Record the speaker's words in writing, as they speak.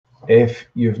If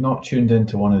you've not tuned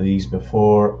into one of these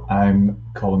before, I'm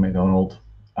Colin McDonald.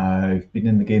 I've been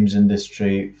in the games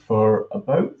industry for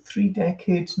about 3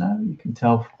 decades now. You can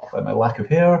tell by my lack of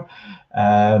hair.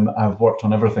 I've worked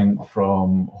on everything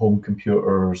from home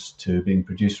computers to being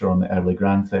producer on the early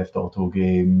Grand Theft Auto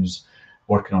games,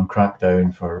 working on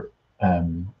Crackdown for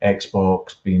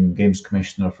Xbox, being games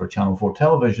commissioner for Channel 4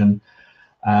 Television,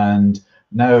 and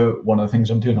now one of the things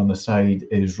I'm doing on the side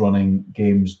is running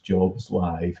Games Jobs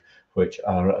Live, which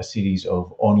are a series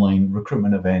of online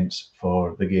recruitment events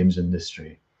for the games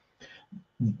industry.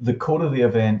 The core of the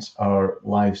events are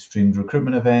live streamed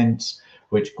recruitment events,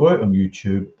 which go out on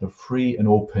YouTube. They're free and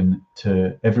open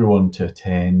to everyone to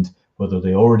attend, whether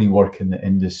they already work in the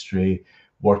industry,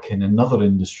 work in another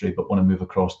industry, but want to move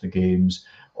across to games,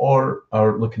 or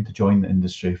are looking to join the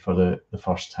industry for the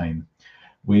first time.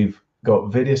 We've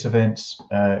got various events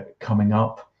coming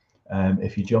up.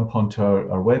 If you jump onto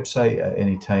our website at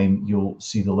any time, you'll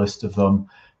see the list of them.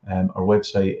 Our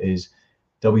website is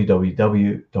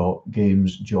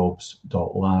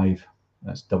www.gamesjobs.live.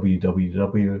 That's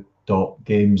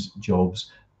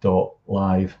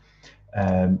www.gamesjobs.live.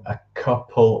 A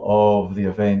couple of the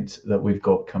events that we've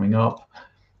got coming up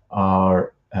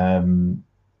are on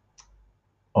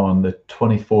the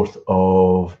 24th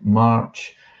of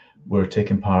March. We're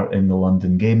taking part in the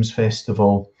London Games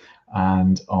Festival,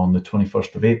 and on the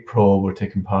 21st of April, we're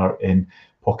taking part in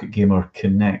Pocket Gamer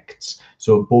Connects.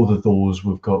 So both of those,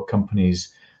 we've got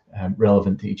companies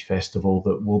relevant to each festival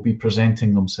that will be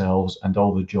presenting themselves and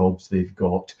all the jobs they've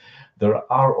got.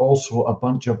 There are also a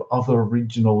bunch of other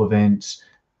regional events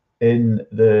in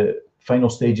the final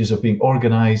stages of being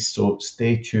organised, so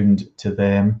stay tuned to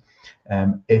them.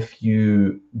 If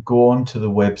you go onto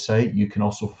the website, you can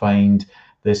also find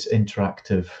this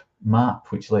interactive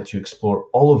map, which lets you explore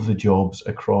all of the jobs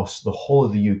across the whole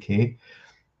of the UK.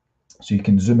 So you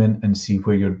can zoom in and see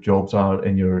where your jobs are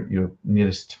in your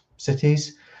nearest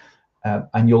cities.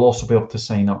 And you'll also be able to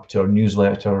sign up to our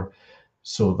newsletter,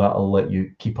 so that'll let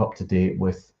you keep up to date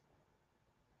with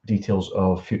details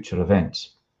of future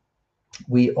events.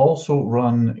 We also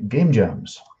run game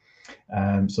jams.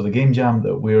 So the game jam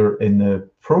that we're in the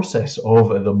process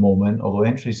of at the moment, although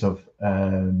entries have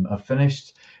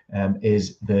finished,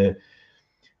 is the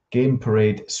Game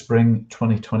Parade Spring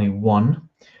 2021.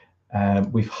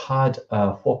 We've had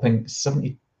a whopping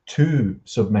 72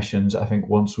 submissions. I think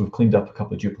once we've cleaned up a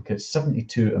couple of duplicates,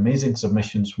 72 amazing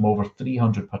submissions from over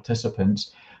 300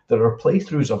 participants. There are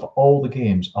playthroughs of all the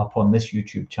games up on this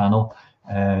YouTube channel.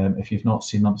 If you've not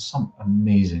seen them, some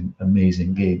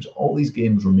amazing games. All these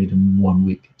games were made in 1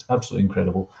 week. It's absolutely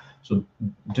incredible. So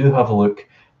do have a look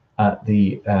at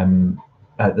the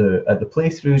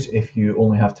playthroughs if you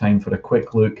only have time for a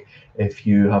quick look. If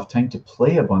you have time to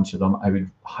play a bunch of them, I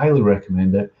would highly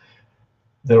recommend it.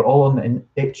 They're all on the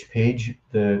itch page.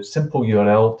 The simple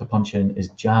URL to punch in is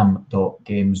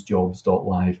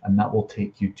jam.gamesjobs.live, and that will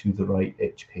take you to the right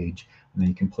itch page, and then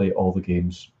you can play all the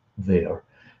games there.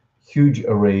 Huge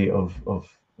array of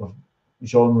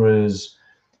genres,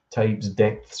 types,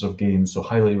 depths of games, so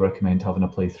highly recommend having a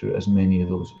playthrough as many of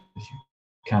those as you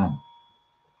can.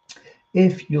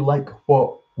 If you like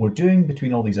what we're doing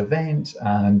between all these events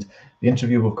and the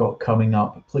interview we've got coming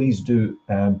up, please do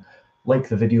like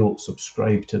the video,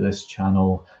 subscribe to this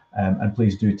channel, and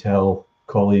please do tell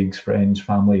colleagues, friends,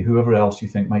 family, whoever else you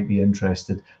think might be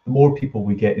interested. The more people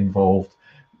we get involved,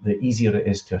 the easier it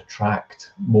is to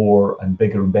attract more and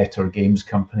bigger and better games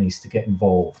companies to get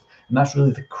involved. And that's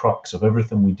really the crux of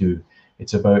everything we do.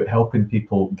 It's about helping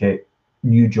people get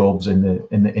new jobs in the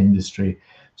industry.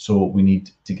 So we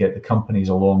need to get the companies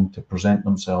along to present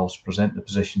themselves, present the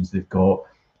positions they've got,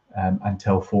 and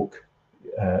tell folk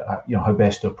how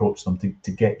best to approach them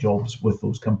to get jobs with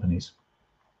those companies.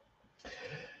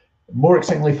 More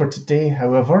excitingly for today,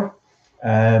 however,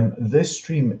 this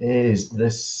stream is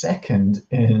the second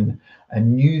in a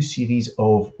new series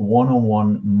of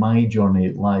one-on-one My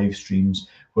Journey live streams,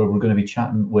 where we're going to be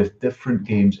chatting with different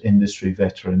games industry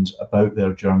veterans about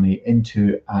their journey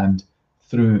into and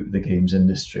through the games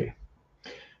industry.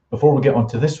 Before we get on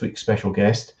to this week's special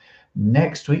guest,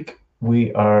 next week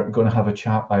we are going to have a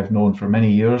chap I've known for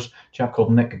many years, a chap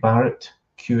called Nick Barrett,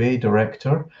 QA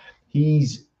director.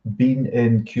 He's been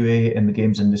in QA in the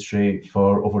games industry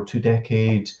for over 2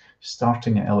 decades,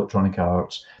 starting at Electronic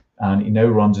Arts, and he now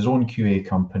runs his own QA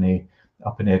company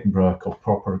up in Edinburgh called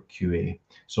Proper QA.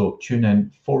 So tune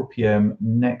in 4 p.m.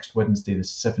 next Wednesday, the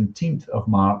 17th of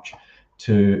March,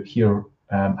 to hear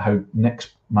how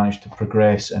Nick's managed to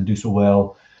progress and do so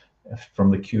well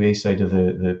from the QA side of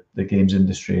the games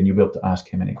industry, and you'll be able to ask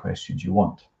him any questions you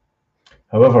want.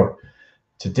 However,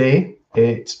 today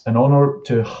It's an honour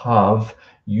to have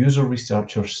user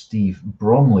researcher Steve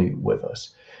Bromley with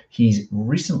us. He's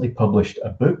recently published a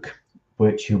book,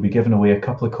 which he'll be giving away a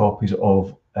couple of copies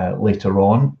of later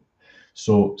on.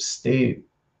 So stay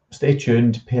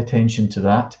tuned, pay attention to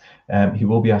that. He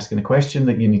will be asking a question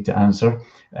that you need to answer.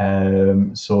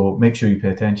 So make sure you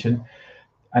pay attention.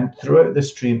 And throughout the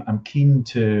stream, I'm keen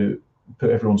to put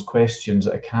everyone's questions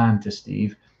that I can to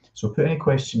Steve. So put any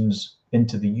questions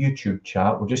into the YouTube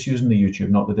chat. We're just using the YouTube,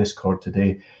 not the Discord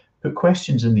today. Put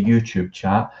questions in the YouTube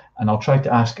chat, and I'll try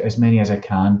to ask as many as I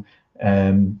can.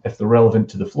 If they're relevant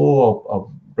to the flow,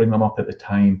 I'll bring them up at the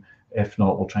time. If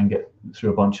not, we'll try and get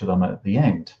through a bunch of them at the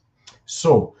end.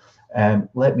 So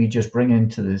let me just bring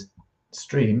into the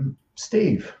stream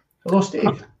Steve. Hello,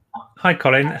 Steve. Hi,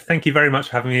 Colin. Thank you very much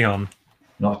for having me on.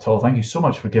 Not at all. Thank you so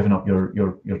much for giving up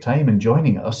your time and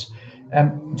joining us.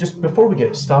 Just before we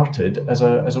get started, as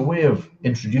a way of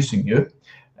introducing you,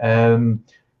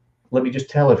 let me just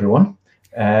tell everyone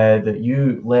that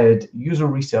you led user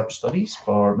research studies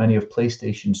for many of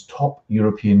PlayStation's top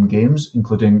European games,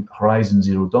 including Horizon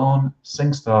Zero Dawn,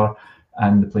 SingStar,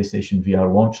 and the PlayStation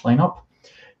VR launch lineup.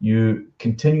 You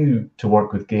continue to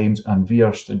work with games and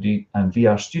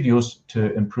VR studios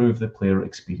to improve the player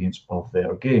experience of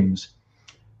their games.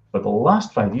 For the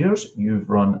last 5 years, you've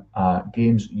run a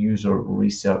games user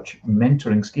research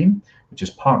mentoring scheme, which has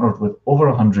partnered with over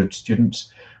 100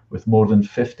 students with more than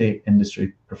 50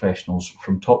 industry professionals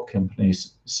from top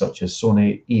companies such as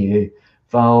Sony, EA,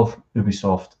 Valve,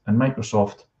 Ubisoft, and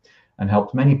Microsoft, and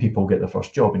helped many people get their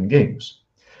first job in games.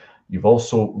 You've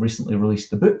also recently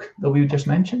released the book that we just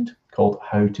mentioned called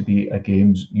How to Be a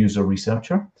Games User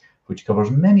Researcher, which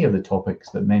covers many of the topics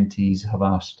that mentees have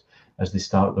asked as they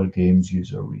start their games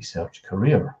user research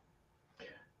career.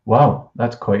 Wow,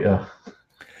 that's quite a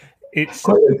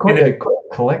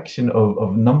collection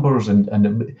of numbers, and I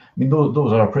mean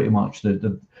those are pretty much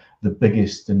the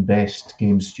biggest and best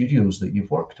game studios that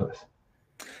you've worked with.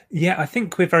 Yeah, I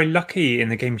think we're very lucky in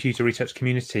the games user research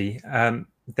community.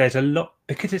 There's a lot,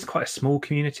 because it's quite a small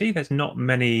community, there's not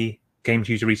many games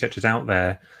user researchers out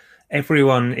there.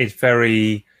 Everyone is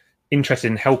very interested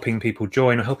in helping people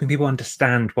join or helping people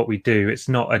understand what we do. It's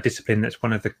not a discipline that's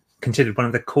considered one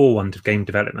of the core ones of game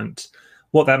development.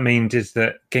 What that means is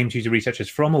that games user researchers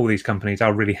from all these companies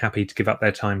are really happy to give up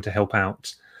their time to help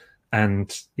out.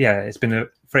 And yeah, it's been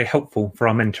very helpful for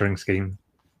our mentoring scheme.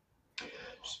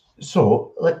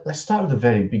 So let's start at the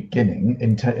very beginning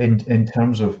in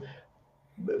terms of,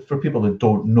 for people that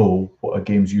don't know what a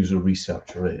games user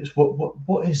researcher is,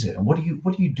 what is it, and what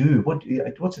do you do?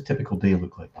 What's a typical day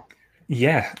look like?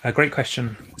 Yeah, a great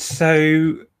question.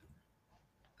 So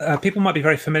people might be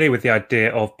very familiar with the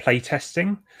idea of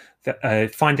playtesting,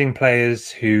 finding players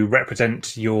who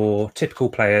represent your typical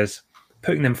players,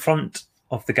 putting them in front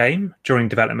of the game during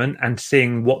development and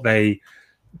seeing what they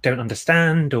don't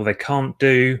understand or they can't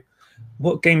do.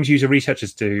 What games user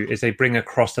researchers do is they bring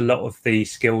across a lot of the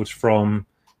skills from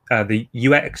the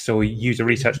UX or user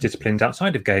research disciplines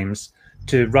outside of games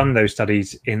to run those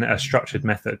studies in a structured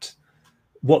method.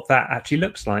 What that actually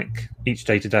looks like each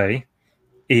day to day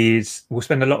is we'll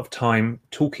spend a lot of time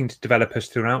talking to developers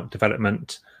throughout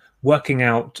development, working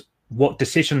out what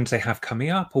decisions they have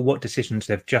coming up or what decisions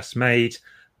they've just made,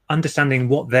 understanding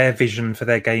what their vision for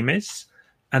their game is,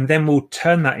 and then we'll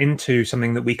turn that into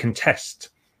something that we can test.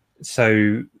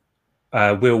 So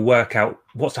we'll work out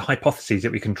what's the hypotheses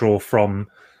that we can draw from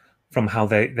how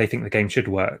they think the game should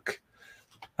work.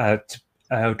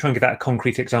 I'll try and give that a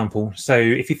concrete example. So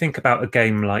if you think about a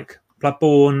game like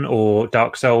Bloodborne or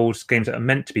Dark Souls, games that are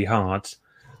meant to be hard,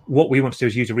 what we want to do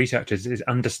as user researchers is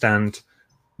understand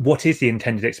what is the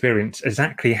intended experience,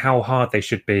 exactly how hard they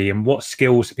should be, and what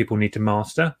skills do people need to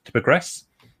master to progress.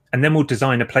 And then we'll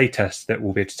design a playtest that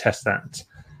will be able to test that.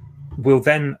 We'll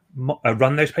then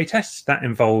run those playtests. That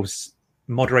involves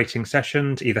moderating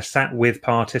sessions, either sat with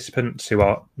participants who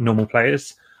are normal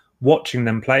players, watching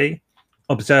them play,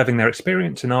 observing their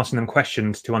experience and asking them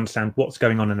questions to understand what's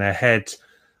going on in their head,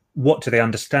 what do they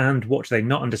understand, what do they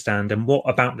not understand, and what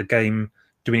about the game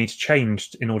do we need to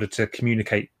change in order to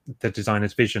communicate the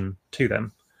designer's vision to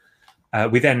them.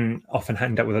 We then often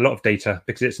end up with a lot of data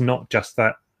because it's not just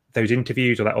those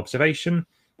interviews or that observation,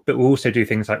 but we'll also do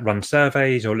things like run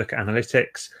surveys or look at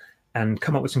analytics and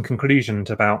come up with some conclusions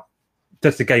about,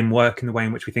 does the game work in the way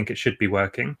in which we think it should be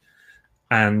working,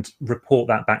 and report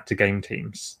that back to game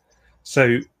teams.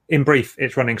 So in brief,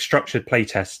 it's running structured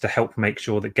playtests to help make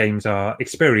sure that games are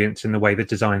experienced in the way the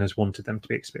designers wanted them to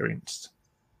be experienced.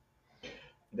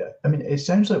 I mean, it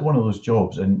sounds like one of those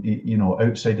jobs, and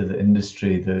outside of the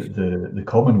industry, the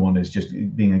common one is just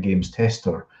being a games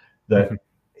tester. That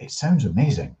it sounds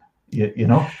amazing. You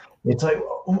know, it's like,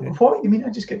 what you mean? I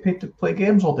just get paid to play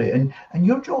games all day, and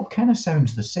your job kind of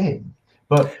sounds the same,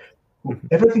 but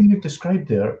everything you've described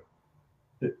there,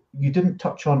 you didn't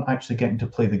touch on actually getting to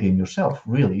play the game yourself.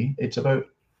 Really, it's about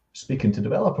speaking to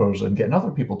developers and getting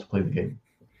other people to play the game.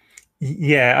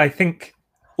 Yeah, I think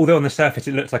although on the surface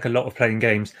it looks like a lot of playing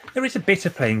games, there is a bit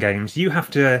of playing games. You have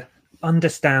to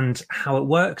understand how it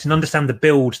works and understand the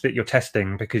build that you're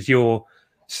testing, because you're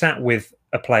sat with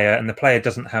a player and the player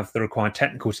doesn't have the required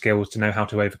technical skills to know how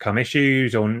to overcome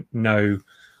issues or know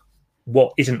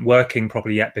what isn't working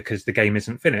properly yet because the game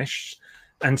isn't finished.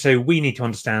 And so we need to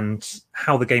understand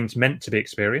how the game's meant to be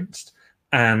experienced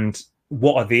and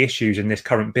what are the issues in this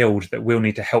current build that we'll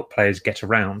need to help players get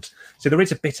around. So there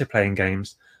is a bit of playing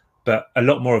games, but a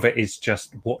lot more of it is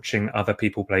just watching other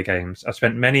people play games. I've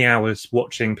spent many hours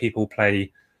watching people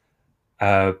play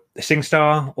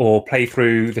SingStar or play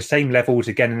through the same levels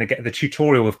again and again, the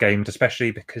tutorial of games,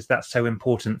 especially because that's so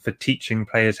important for teaching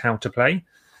players how to play.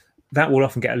 That will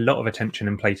often get a lot of attention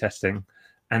in playtesting.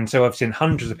 And so I've seen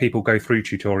hundreds of people go through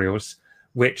tutorials,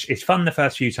 which is fun the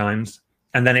first few times,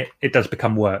 and then it does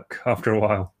become work after a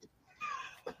while.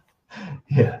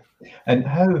 Yeah. And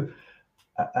how,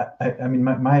 I mean,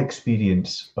 my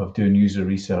experience of doing user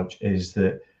research is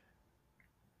that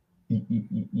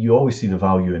you always see the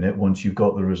value in it once you've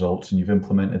got the results and you've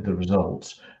implemented the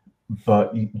results.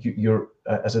 But you're,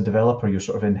 as a developer, you're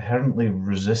sort of inherently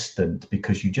resistant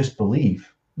because you just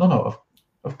believe, no,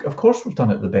 of course we've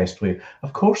done it the best way.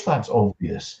 Of course that's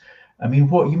obvious. I mean,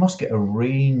 you must get a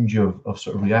range of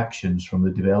sort of reactions from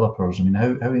the developers. I mean,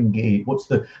 how engaged, what's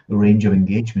the range of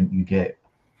engagement you get?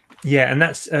 Yeah, and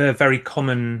that's a very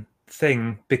common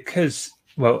thing because,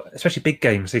 well, especially big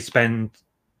games, they spend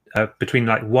between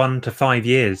like 1 to 5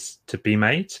 years to be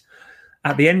made.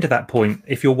 At the end of that point,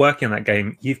 if you're working on that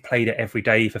game, you've played it every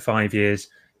day for 5 years,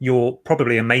 you're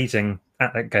probably amazing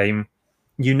at that game,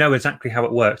 you know exactly how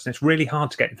it works. And it's really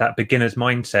hard to get that beginner's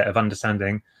mindset of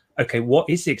understanding, okay, what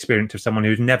is the experience of someone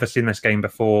who's never seen this game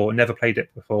before, never played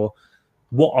it before?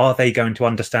 What are they going to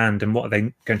understand and what are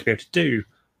they going to be able to do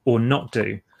or not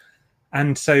do?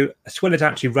 And so, as well as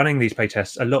actually running these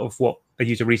playtests, a lot of what a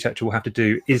user researcher will have to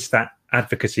do is that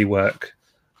advocacy work,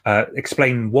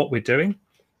 explain what we're doing,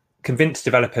 convince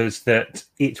developers that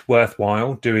it's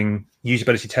worthwhile doing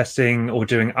usability testing or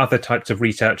doing other types of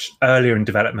research earlier in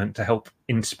development to help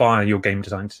inspire your game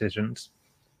design decisions,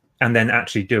 and then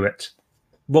actually do it.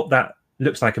 What that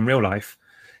looks like in real life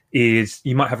is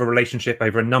you might have a relationship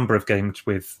over a number of games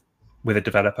with a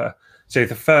developer. So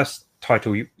the first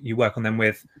title you work on them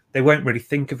with, they won't really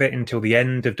think of it until the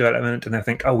end of development, and they'll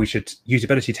think, oh, we should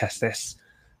usability test this.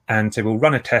 And so we'll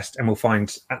run a test and we'll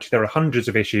find actually there are hundreds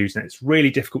of issues and it's really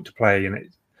difficult to play and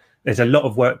there's a lot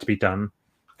of work to be done.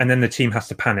 And then the team has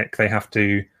to panic. They have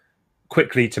to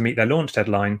quickly, to meet their launch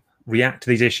deadline, react to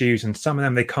these issues, and some of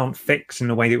them they can't fix in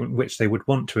a way in which they would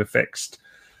want to have fixed.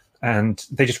 And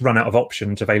they just run out of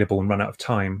options available and run out of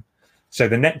time. So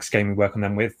the next game we work on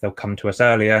them with, they'll come to us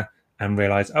earlier and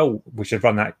realize, oh, we should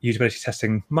run that usability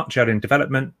testing much earlier in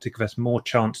development to give us more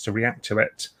chance to react to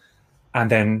it. And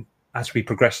then as we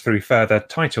progress through further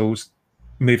titles,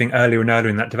 moving earlier and earlier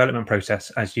in that development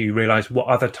process, as you realize what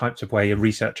other types of way a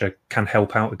researcher can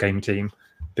help out a game team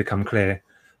become clear.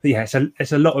 But yeah,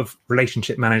 it's a lot of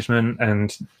relationship management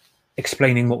and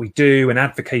explaining what we do and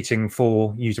advocating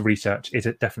for user research is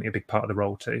definitely a big part of the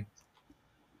role too.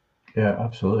 Yeah,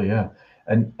 absolutely. Yeah.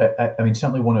 And I mean,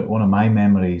 certainly one of my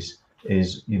memories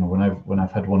is, you know, when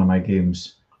I've had one of my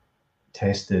games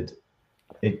tested,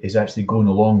 it is actually going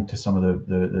along to some of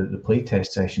the play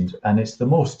test sessions, and it's the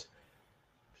most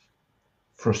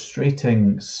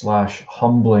frustrating /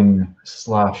 humbling /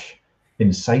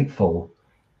 insightful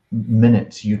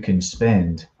minutes you can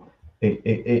spend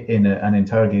in an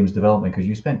entire game's development, because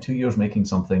you spent 2 years making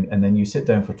something and then you sit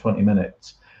down for 20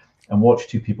 minutes and watch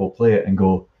two people play it and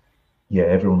go, yeah,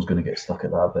 everyone's going to get stuck at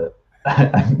that bit.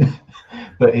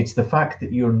 But it's the fact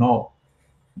that you're not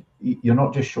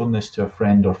just showing this to a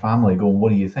friend or family going, what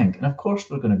do you think? And of course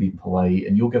they're going to be polite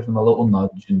and you'll give them a little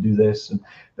nudge and do this.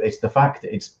 But it's the fact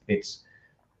that it's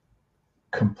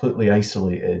completely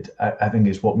isolated, I think,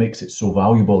 is what makes it so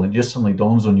valuable. And it just suddenly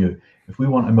dawns on you, if we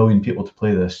want 1 million people to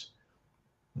play this,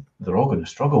 they're all going to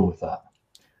struggle with that.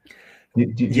 Do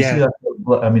you see that?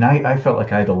 I mean, I felt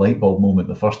like I had a light bulb moment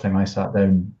the first time I sat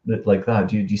down like that.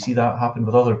 Do you see that happen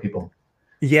with other people?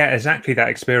 Yeah, exactly that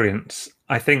experience.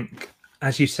 I think,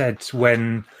 as you said,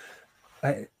 when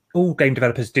all game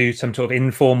developers do some sort of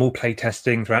informal play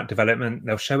testing throughout development,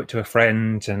 they'll show it to a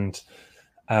friend, and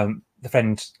the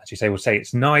friend, as you say, will say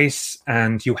it's nice,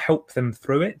 and you'll help them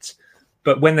through it.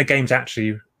 But when the game's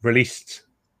actually released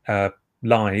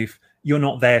live, you're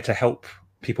not there to help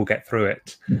people get through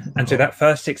it. And so that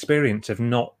first experience of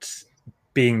not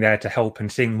being there to help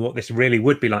and seeing what this really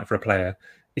would be like for a player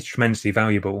is tremendously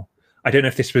valuable. I don't know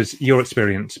if this was your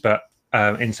experience, but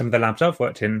in some of the labs I've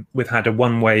worked in, we've had a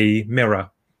one-way mirror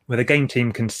where the game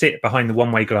team can sit behind the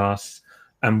one-way glass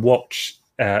and watch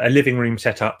a living room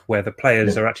set up where the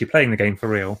players are actually playing the game for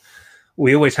real.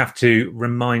 We always have to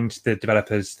remind the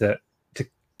developers that to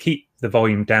keep the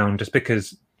volume down, just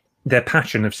because their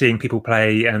passion of seeing people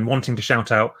play and wanting to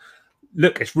shout out,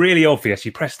 look, it's really obvious.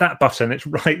 You press that button, it's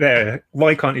right there.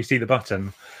 Why can't you see the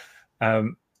button?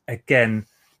 Again,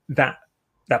 that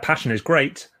passion is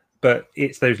great, but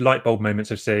it's those light bulb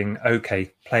moments of saying,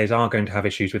 okay, players are going to have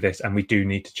issues with this and we do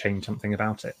need to change something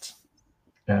about it.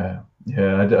 Yeah,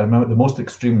 I remember the most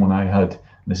extreme one I had,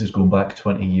 this is going back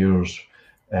 20 years,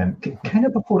 kind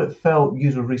of before it felt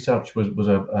user research was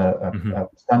a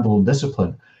standalone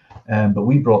discipline. But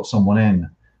we brought someone in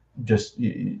just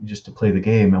to play the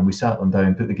game, and we sat them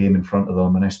down, put the game in front of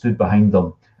them, and I stood behind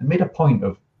them and made a point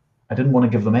of, I didn't want to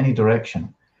give them any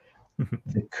direction.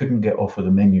 They couldn't get off of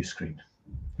the menu screen.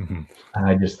 And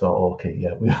I just thought, okay,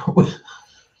 yeah, we have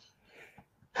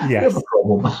a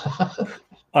problem.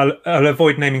 I'll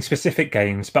avoid naming specific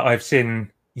games, but I've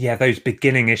seen, those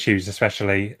beginning issues,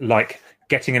 especially like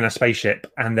getting in a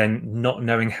spaceship and then not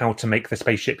knowing how to make the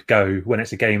spaceship go when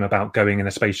it's a game about going in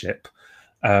a spaceship.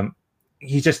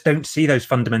 You just don't see those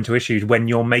fundamental issues when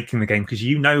you're making the game because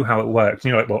you know how it works. And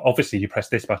you're like, well, obviously you press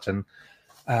this button.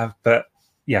 But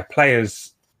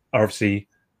players are obviously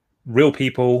real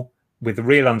people with a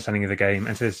real understanding of the game.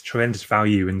 And so there's tremendous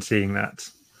value in seeing that.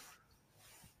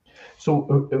 So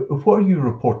what are you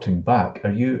reporting back?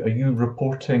 Are you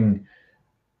reporting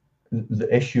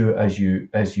the issue as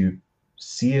you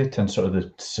see it and sort of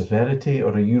the severity,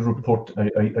 or are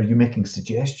you making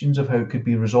suggestions of how it could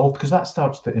be resolved? Because that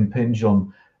starts to impinge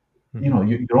on,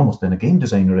 you're almost in a game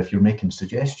designer if you're making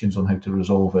suggestions on how to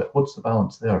resolve it. What's the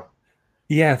balance there?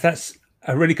 Yeah, that's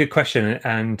a really good question,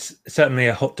 and certainly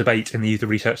a hot debate in the user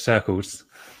research circles.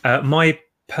 My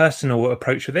personal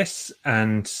approach with this,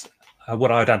 and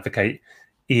what I would advocate,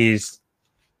 is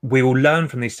we will learn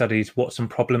from these studies what some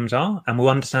problems are, and we'll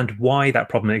understand why that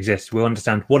problem exists. We'll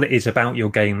understand what it is about your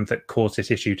game that caused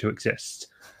this issue to exist.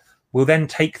 We'll then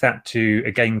take that to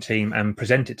a game team and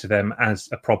present it to them as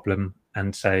a problem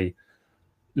and say,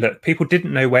 look, people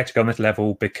didn't know where to go on this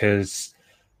level because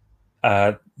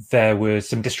there were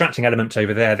some distracting elements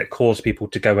over there that caused people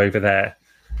to go over there.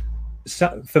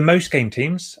 So for most game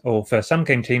teams, or for some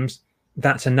game teams,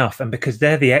 that's enough. And because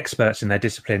they're the experts in their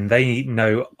discipline, they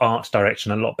know art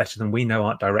direction a lot better than we know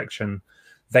art direction.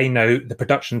 They know the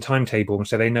production timetable,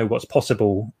 so they know what's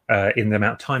possible in the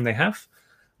amount of time they have.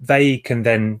 They can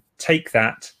then take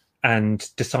that and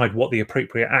decide what the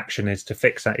appropriate action is to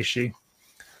fix that issue.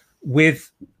 With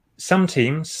some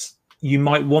teams, you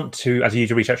might want to, as a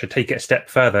user researcher, take it a step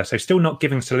further. So still not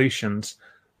giving solutions,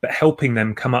 but helping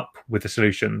them come up with a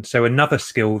solution. So another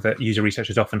skill that user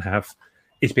researchers often have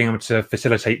is being able to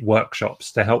facilitate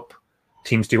workshops to help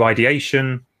teams do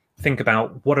ideation, think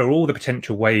about what are all the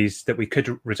potential ways that we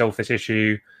could resolve this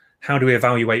issue, how do we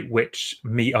evaluate which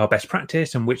meet our best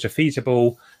practice and which are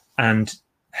feasible, and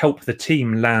help the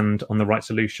team land on the right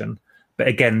solution. But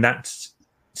again, that's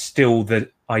still the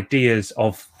ideas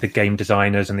of the game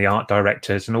designers and the art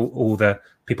directors and all the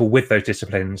people with those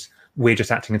disciplines. We're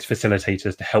just acting as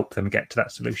facilitators to help them get to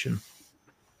that solution.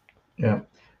 Yeah.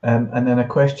 And then a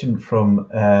question from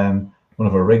one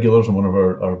of our regulars and one of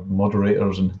our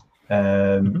moderators and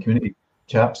community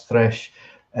chaps, Thresh,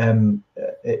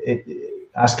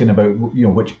 asking about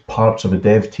which parts of a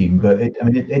dev team. But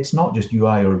it's not just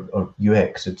UI or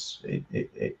UX.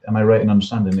 Am I right in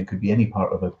understanding it could be any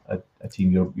part of a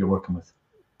team you're working with?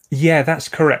 Yeah, that's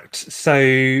correct.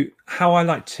 So how I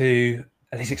like to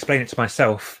at least explain it to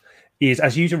myself is,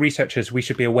 as user researchers, we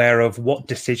should be aware of what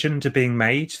decisions are being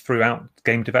made throughout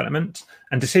game development.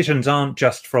 And decisions aren't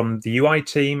just from the UI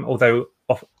team, although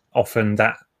often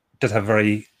that does have a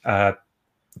very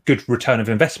good return of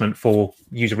investment for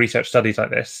user research studies like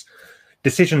this.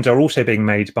 Decisions are also being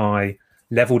made by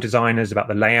level designers about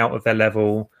the layout of their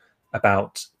level,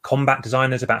 about combat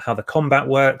designers, about how the combat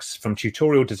works, from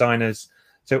tutorial designers.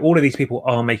 So all of these people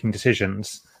are making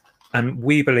decisions. And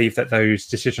we believe that those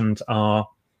decisions are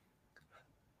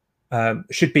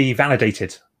should be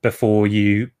validated before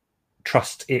you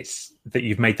trust that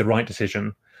you've made the right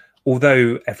decision.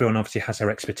 Although everyone obviously has their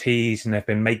expertise and they've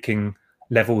been making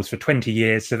levels for 20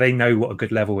 years, so they know what a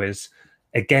good level is.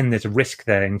 Again, there's a risk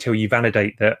there until you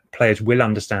validate that players will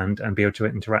understand and be able to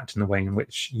interact in the way in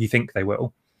which you think they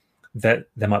will, that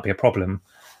there might be a problem.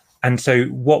 And so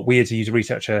what we as a user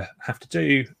researcher have to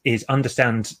do is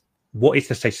understand what is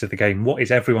the status of the game, what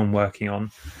is everyone working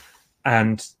on.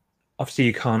 And obviously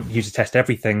you can't user test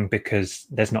everything because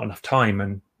there's not enough time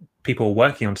and people are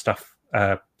working on stuff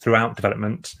throughout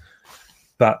development,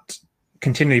 but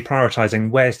continually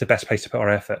prioritizing where's the best place to put our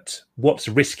effort, what's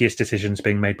the riskiest decisions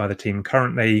being made by the team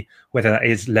currently, whether that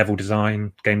is level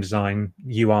design, game design,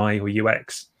 UI or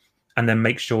UX, and then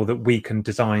make sure that we can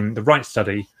design the right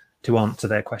study to answer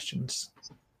their questions.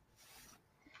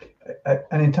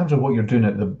 And in terms of what you're doing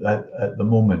at the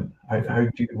moment, how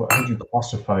do you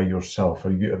classify yourself?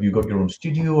 Have you got your own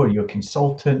studio? Are you a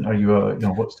consultant? Are you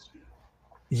what's?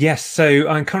 Yes, so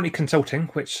I'm currently consulting,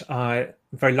 which I'm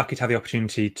very lucky to have the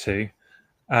opportunity to.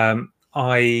 As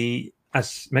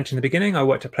mentioned in the beginning, I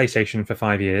worked at PlayStation for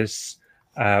 5 years,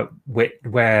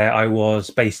 where I was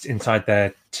based inside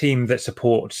their team that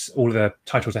supports all the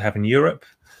titles I have in Europe.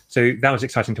 So that was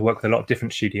exciting to work with a lot of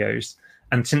different studios.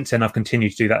 And since then, I've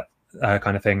continued to do that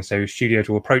kind of thing. So studios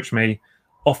will approach me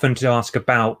often to ask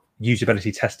about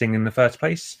usability testing in the first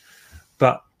place.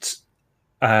 But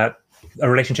a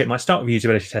relationship might start with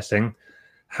usability testing.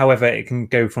 However, it can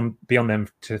go from beyond them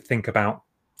to think about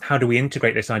how do we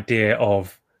integrate this idea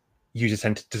of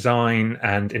user-centered design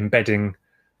and embedding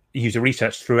user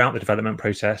research throughout the development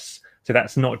process. So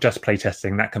that's not just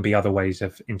playtesting, that can be other ways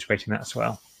of integrating that as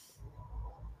well.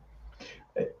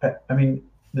 I mean,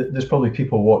 there's probably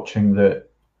people watching that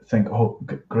think, oh,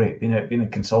 great, being a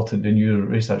consultant in user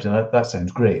research, that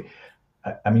sounds great.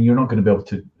 I mean, you're not going to be able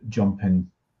to jump in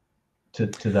to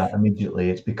that immediately.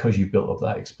 It's because you've built up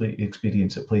that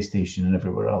experience at PlayStation and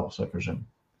everywhere else, I presume.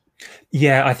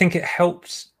 Yeah, I think it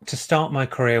helped to start my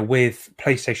career with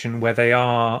PlayStation, where they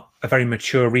are a very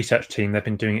mature research team. They've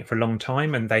been doing it for a long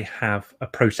time and they have a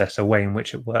process, a way in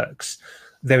which it works.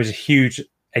 There was a huge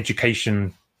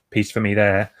education piece for me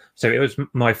there. So it was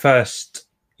my first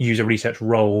user research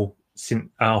role since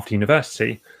after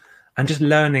university, and just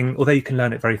learning, although you can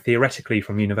learn it very theoretically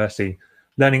from university,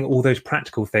 learning all those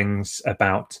practical things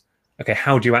about, okay,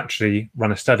 how do you actually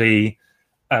run a study?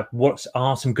 What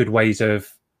are some good ways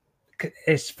of,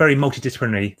 it's very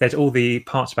multidisciplinary. There's all the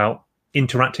parts about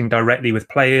interacting directly with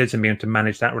players and being able to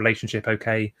manage that relationship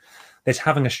okay. There's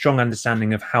having a strong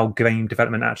understanding of how game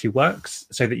development actually works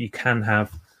so that you can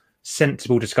have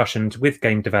sensible discussions with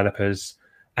game developers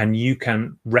and you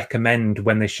can recommend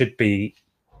when they should be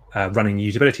running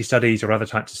usability studies or other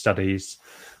types of studies.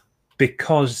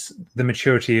 Because the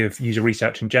maturity of user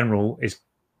research in general is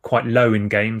quite low in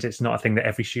games, it's not a thing that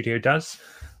every studio does.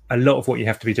 A lot of what you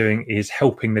have to be doing is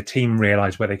helping the team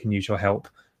realize where they can use your help,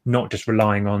 not just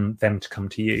relying on them to come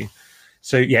to you.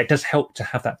 So yeah, it does help to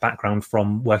have that background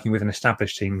from working with an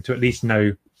established team to at least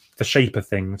know the shape of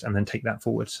things and then take that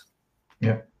forward.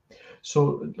 Yeah.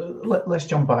 So let's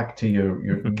jump back to your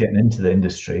getting into the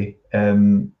industry.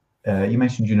 You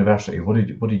mentioned university.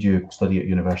 What did you study at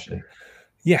university?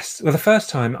 Yes, well, the first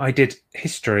time I did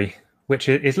history, which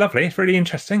is lovely. It's really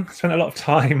interesting. I spent a lot of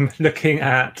time looking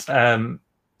at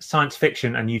science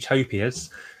fiction and utopias,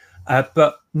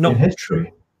 but not in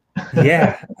history.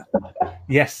 Yeah,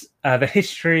 yes, the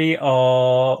history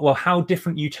of how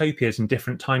different utopias and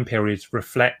different time periods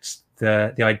reflect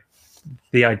the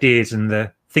ideas and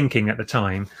the thinking at the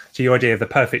time. So your idea of the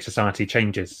perfect society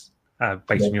changes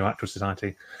based on your actual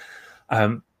society.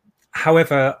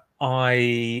 However,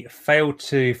 I failed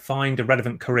to find a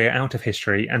relevant career out of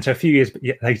history. And so a few years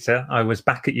later, I was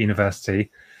back at university.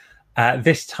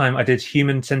 This time I did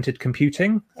human-centered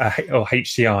computing, or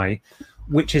HCI,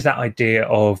 which is that idea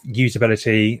of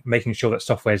usability, making sure that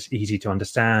software is easy to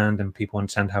understand and people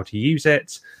understand how to use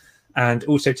it, and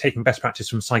also taking best practice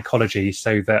from psychology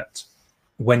so that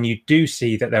when you do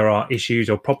see that there are issues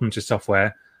or problems with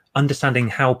software, understanding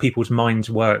how people's minds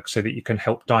work so that you can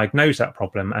help diagnose that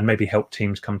problem and maybe help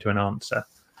teams come to an answer.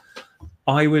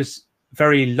 I was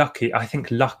very lucky. I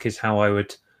think luck is how I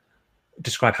would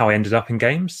describe how I ended up in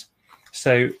games.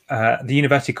 So the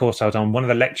university course I was on, one of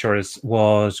the lecturers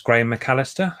was Graham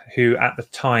McAllister, who at the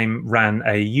time ran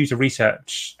a user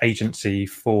research agency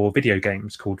for video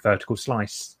games called Vertical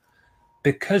Slice.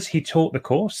 Because he taught the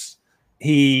course,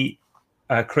 he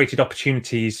created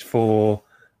opportunities for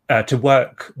to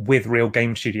work with real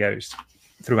game studios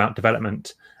throughout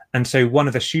development. And so one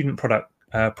of the student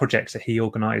projects that he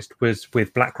organized was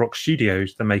with BlackRock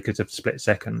Studios, the makers of Split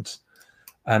Second.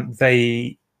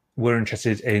 They were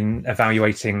interested in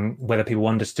evaluating whether people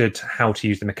understood how to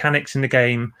use the mechanics in the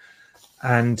game.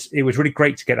 And it was really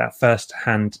great to get that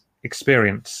first-hand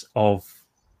experience of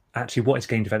actually what is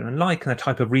game development like and the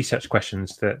type of research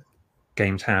questions that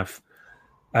games have.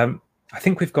 I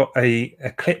think we've got a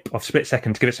clip of Split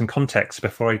Second to give it some context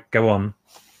before I go on.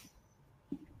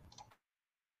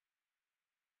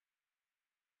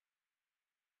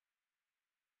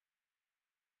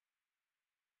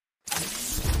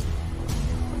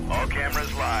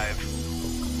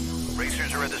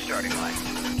 Racers are at the starting line.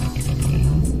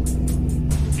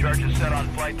 Charges set on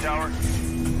flight tower.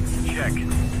 Check.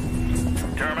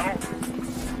 Terminal.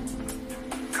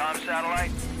 Comm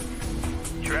satellite.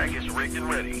 Track is rigged and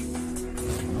ready.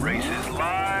 Race is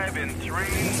live in 3, 2,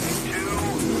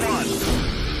 1.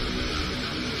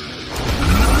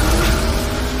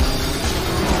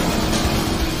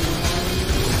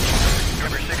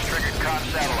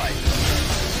 Satellite.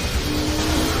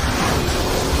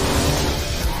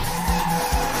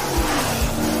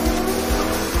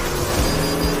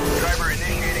 Driver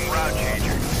initiating route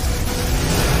changer.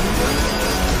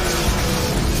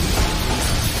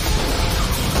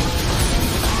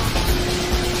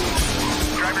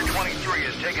 Driver 23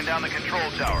 has taken down the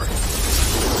control tower.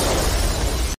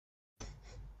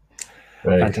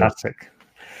 Fantastic.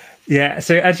 Yeah,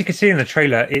 so as you can see in the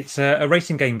trailer, it's a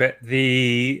racing game, but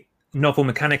the novel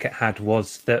mechanic it had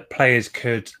was that players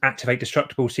could activate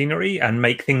destructible scenery and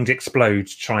make things explode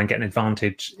to try and get an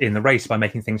advantage in the race by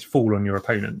making things fall on your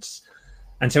opponents.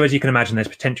 And so as you can imagine, there's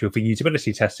potential for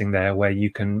usability testing there where you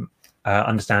can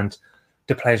understand,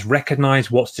 do players recognize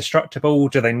what's destructible?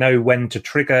 Do they know when to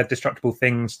trigger destructible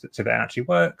things so that it actually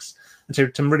works? And so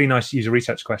some really nice user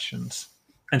research questions.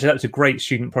 And so that was a great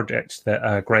student project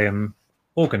that Graham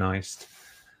organized.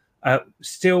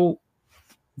 Still,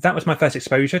 that was my first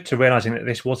exposure to realizing that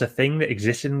this was a thing that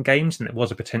existed in games and it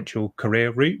was a potential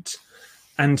career route.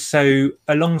 And so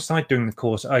alongside doing the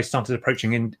course, I started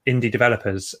approaching indie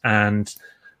developers and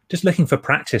just looking for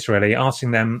practice, really,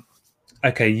 asking them,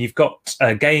 okay, you've got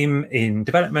a game in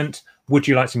development. Would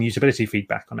you like some usability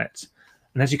feedback on it?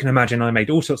 And as you can imagine, I made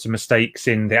all sorts of mistakes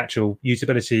in the actual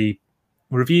usability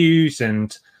reviews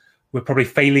and we're probably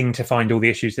failing to find all the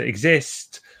issues that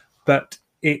exist. But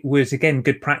it was, again,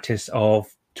 good practice of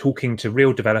talking to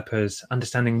real developers,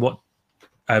 understanding what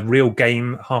a real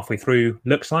game halfway through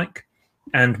looks like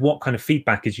and what kind of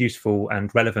feedback is useful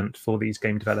and relevant for these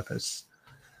game developers.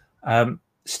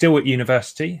 Still at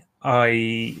university,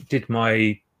 I did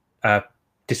my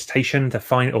dissertation,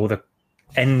 the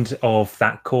end of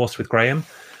that course with Graham.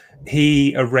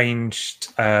 He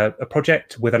arranged a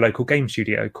project with a local game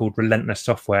studio called Relentless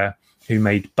Software, who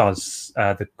made Buzz,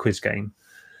 the quiz game.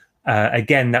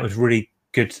 Again, that was really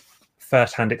good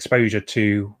first-hand exposure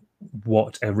to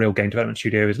what a real game development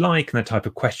studio is like and the type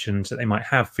of questions that they might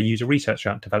have for user research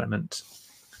around development.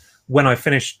 When I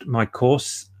finished my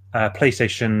course,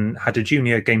 PlayStation had a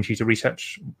junior games user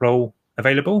research role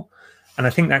available. And I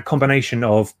think that combination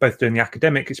of both doing the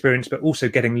academic experience, but also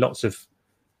getting lots of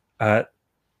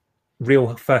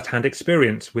real first-hand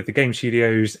experience with the game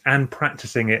studios and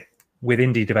practicing it with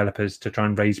indie developers to try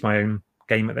and raise my own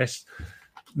game at this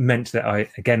meant that I,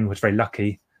 again, was very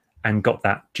lucky and got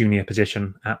that junior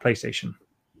position at PlayStation.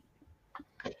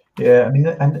 Yeah, I mean,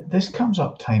 and this comes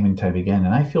up time and time again,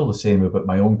 and I feel the same about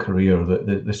my own career, that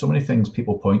there's so many things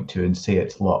people point to and say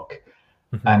it's luck.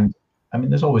 Mm-hmm. And I mean,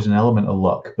 there's always an element of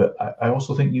luck, but I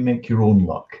also think you make your own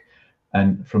luck.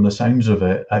 And from the sounds of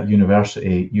it, at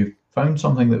university, you found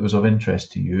something that was of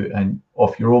interest to you, and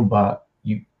off your own bat,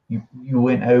 you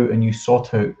went out and you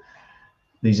sought out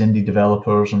these indie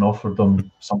developers and offered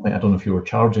them something. I don't know if you were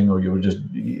charging or you were just,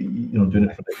 doing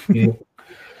it for the experience.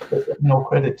 But no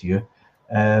credit to you.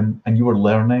 And you were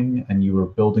learning and you were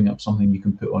building up something you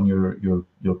can put on your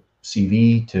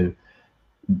CV to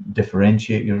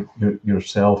differentiate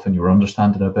yourself, and you were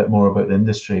understanding a bit more about the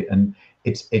industry. And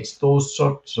it's those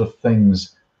sorts of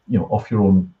things, off your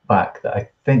own back, that I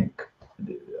think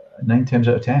 9 times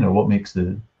out of 10 are what makes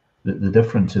the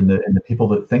difference in the people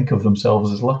that think of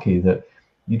themselves as lucky. That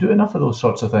you do enough of those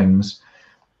sorts of things,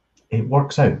 it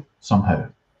works out somehow.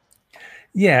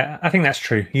 Yeah, I think that's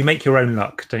true. You make your own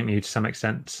luck, don't you, to some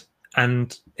extent?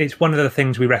 And it's one of the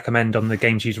things we recommend on the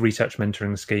Games User Research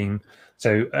Mentoring Scheme.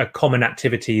 So a common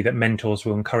activity that mentors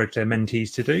will encourage their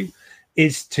mentees to do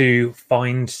is to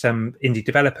find some indie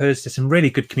developers. There's some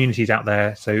really good communities out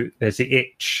there. So there's the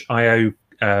itch.io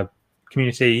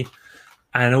community,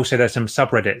 and also there's some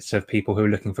subreddits of people who are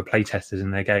looking for playtesters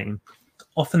in their game.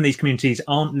 Often these communities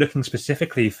aren't looking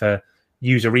specifically for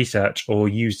user research or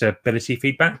usability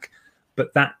feedback,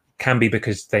 but that can be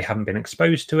because they haven't been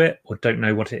exposed to it or don't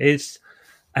know what it is.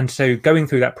 And so going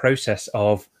through that process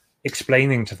of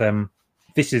explaining to them,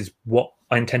 this is what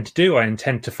I intend to do. I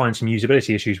intend to find some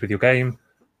usability issues with your game,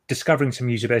 discovering some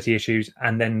usability issues,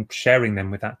 and then sharing them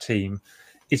with that team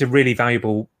is a really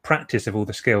valuable practice of all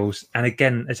the skills. And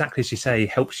again, exactly as you say,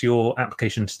 helps your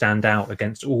application stand out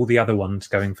against all the other ones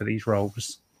going for these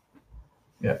roles.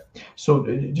 Yeah. So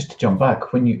just to jump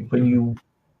back, when you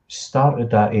started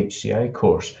that HCI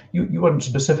course, you weren't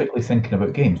specifically thinking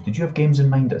about games. Did you have games in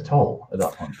mind at all at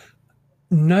that point?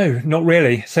 No, not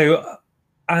really. So,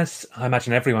 as I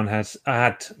imagine everyone has, I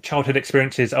had childhood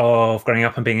experiences of growing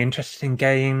up and being interested in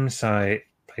games. Had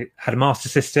a Master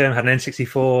System, had an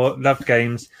N64, loved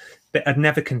games, but I'd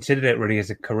never considered it really as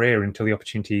a career until the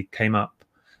opportunity came up.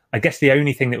 I guess the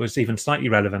only thing that was even slightly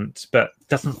relevant, but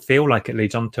doesn't feel like it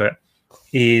leads onto it,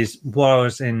 is while I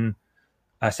was in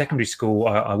secondary school,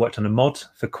 I worked on a mod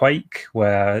for Quake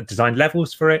where I designed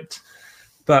levels for it,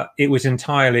 but it was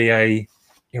entirely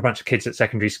you're a bunch of kids at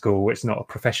secondary school. It's not a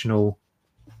professional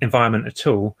environment at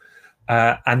all.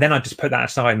 And then I just put that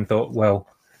aside and thought, well,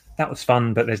 that was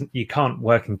fun, but you can't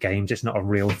work in games. It's not a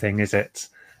real thing, is it?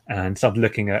 And started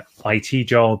looking at IT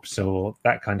jobs or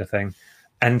that kind of thing.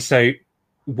 And so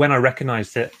when I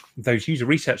recognized that those user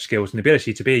research skills and the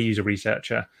ability to be a user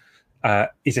researcher I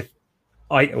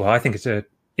think it's an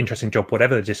interesting job,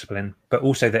 whatever the discipline, but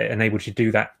also that it enables you to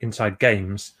do that inside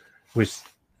games was,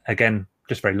 again,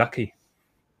 just very lucky.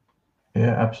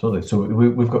 Yeah, absolutely. So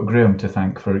we've got Graham to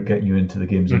thank for getting you into the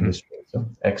games industry. So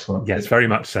excellent. Yes, very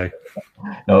much so.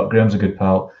 No, Graham's a good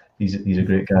pal. He's a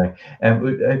great guy.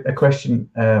 A question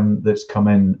that's come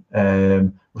in,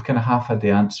 we've kind of half had the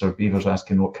answer. Beaver's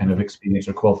asking what kind of experience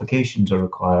or qualifications are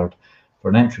required for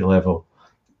an entry-level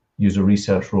user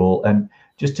research role. And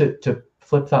just to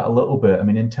flip that a little bit, I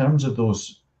mean, in terms of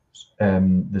those,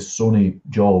 the Sony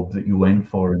job that you went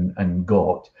for and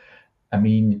got, I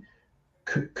mean,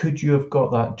 could you have got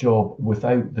that job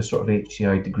without the sort of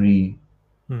HCI degree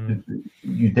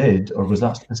you did, or was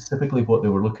that specifically what they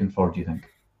were looking for, do you think?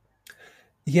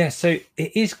 Yeah, so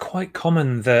it is quite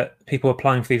common that people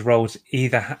applying for these roles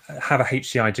either have a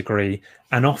HCI degree,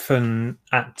 and often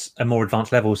at a more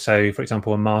advanced level, so for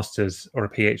example, a master's or a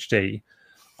PhD.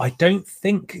 I don't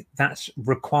think that's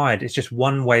required. It's just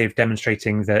one way of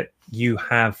demonstrating that you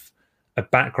have a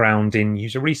background in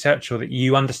user research or that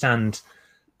you understand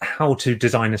how to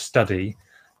design a study.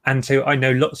 And so I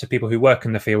know lots of people who work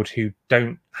in the field who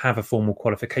don't have a formal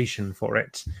qualification for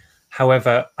it.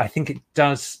 However, I think it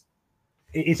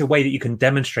is a way that you can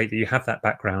demonstrate that you have that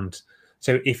background.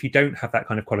 So if you don't have that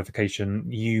kind of qualification,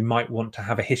 you might want to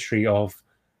have a history of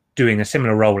doing a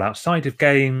similar role outside of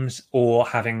games, or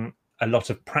having a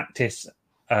lot of practice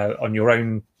on your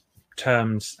own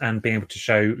terms and being able to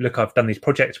show, look, I've done these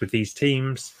projects with these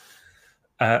teams.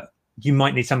 You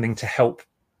might need something to help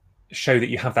show that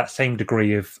you have that same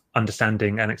degree of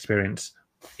understanding and experience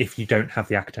if you don't have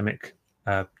the academic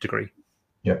degree.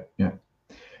 Yeah.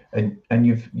 And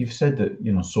you've said that,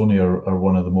 you know, Sony are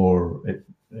one of the more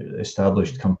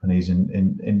established companies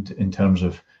in terms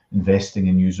of investing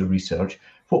in user research.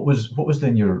 What was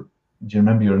then do you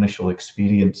remember your initial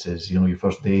experiences, you know, your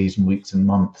first days and weeks and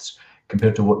months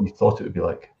compared to what you thought it would be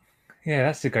like? Yeah,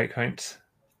 that's a great point.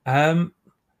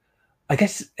 I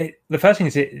guess the first thing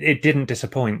is it didn't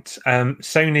disappoint.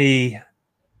 Sony,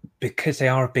 because they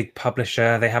are a big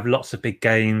publisher, they have lots of big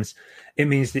games. It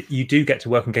means that you do get to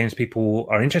work on games people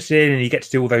are interested in, and you get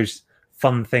to do all those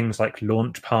fun things like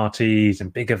launch parties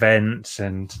and big events.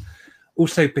 And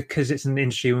also because it's an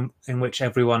industry in which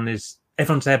everyone's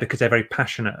there because they're very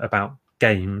passionate about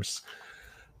games.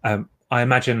 I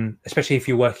imagine, especially if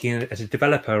you're working as a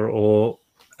developer or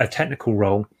a technical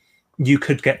role, you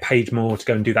could get paid more to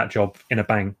go and do that job in a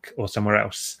bank or somewhere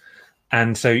else.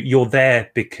 And so you're there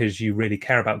because you really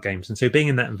care about games. And so being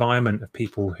in that environment of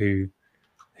people who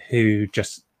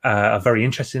just are very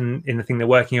interested in the thing they're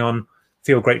working on,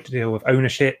 feel a great deal of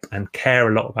ownership and care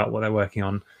a lot about what they're working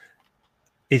on,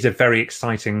 is a very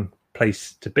exciting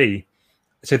place to be.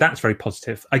 So that's very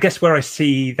positive. I guess where I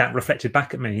see that reflected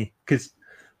back at me, because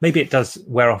maybe it does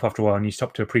wear off after a while and you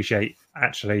stop to appreciate,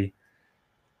 actually,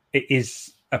 it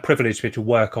is a privilege to be able to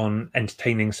work on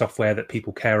entertaining software that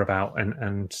people care about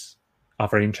and are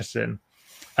very interested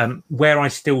in. Where I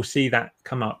still see that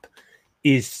come up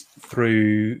is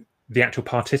through the actual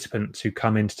participants who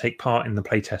come in to take part in the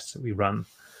playtests that we run.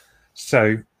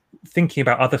 So thinking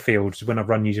about other fields, when I've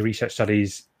run user research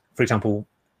studies, for example,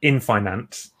 in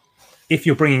finance, if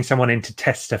you're bringing someone in to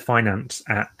test a finance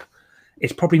app,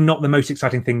 it's probably not the most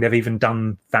exciting thing they've even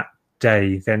done that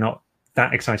day. They're not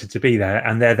that excited to be there,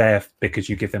 and they're there because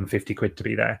you give them 50 quid to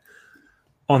be there.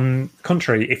 On the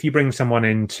contrary, if you bring someone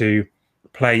in to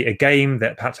play a game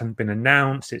that perhaps hasn't been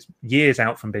announced, it's years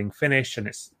out from being finished, and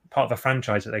it's part of a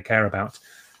franchise that they care about,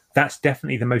 that's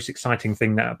definitely the most exciting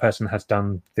thing that a person has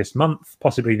done this month,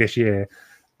 possibly this year.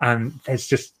 And there's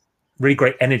just really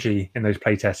great energy in those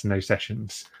playtests and those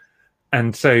sessions.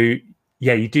 And so,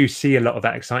 yeah, you do see a lot of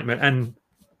that excitement, and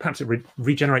perhaps it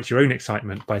regenerates your own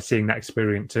excitement by seeing that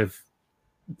experience of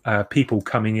people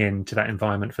coming into that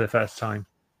environment for the first time.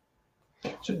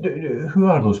 So who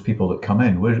are those people that come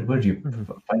in? Where do you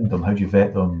find them? How do you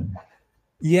vet them?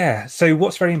 Yeah. So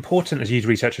what's very important as user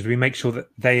researchers, we make sure that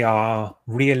they are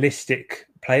realistic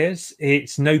players.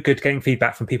 It's no good getting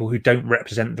feedback from people who don't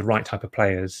represent the right type of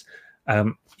players.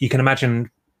 You can imagine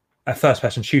a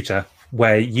first-person shooter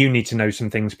where you need to know some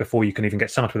things before you can even get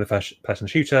started with a first-person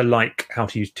shooter, like how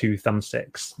to use 2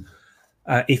 thumbsticks.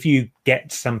 If you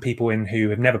get some people in who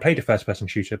have never played a first-person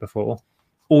shooter before,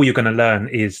 all you're going to learn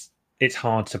is it's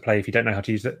hard to play if you don't know how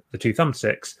to use the 2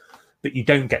 thumbsticks, but you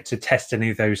don't get to test any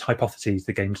of those hypotheses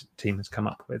the game team has come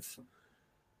up with.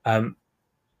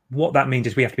 What that means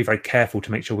is we have to be very careful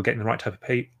to make sure we're getting the right type of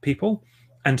people.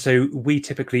 And so we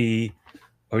typically,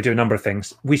 we do a number of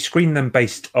things. We screen them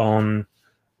based on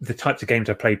the types of games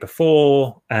I've played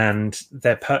before and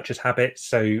their purchase habits.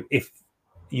 So if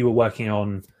you were working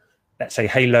on, let's say,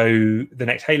 Halo, the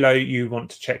next Halo, you want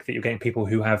to check that you're getting people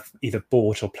who have either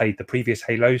bought or played the previous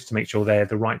Halos to make sure they're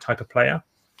the right type of player.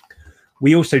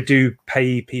 We also do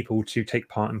pay people to take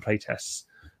part in playtests.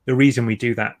 The reason we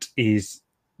do that is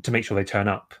to make sure they turn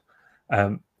up.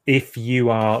 If you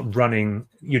are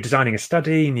you're designing a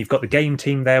study and you've got the game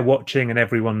team there watching and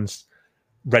everyone's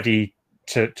ready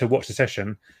to watch the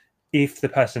session, if the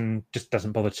person just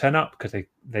doesn't bother to turn up because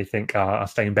they think, I'll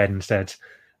stay in bed instead,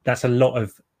 that's a lot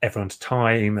of everyone's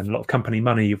time and a lot of company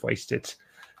money you've wasted.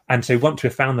 And so once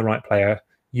we've found the right player,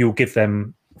 you'll give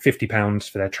them £50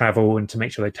 for their travel and to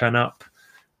make sure they turn up.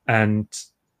 And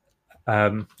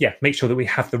make sure that we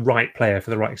have the right player for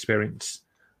the right experience.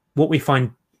 What we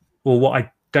find, or what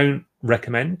I don't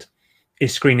recommend,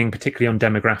 is screening particularly on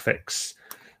demographics.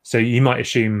 So you might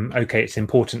assume, okay, it's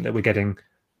important that we're getting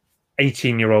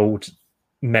 18-year-old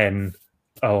men,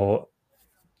 or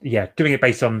doing it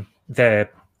based on their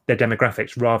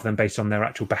demographics rather than based on their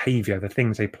actual behavior, the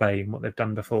things they play and what they've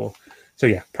done before. So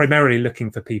primarily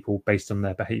looking for people based on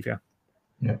their behavior.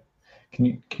 Yeah. Can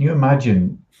you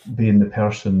imagine being the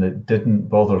person that didn't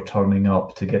bother turning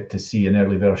up to get to see an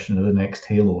early version of the next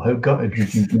Halo? How gutted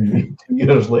would you be 2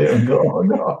 years later and go, oh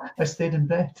no, I stayed in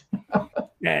bed?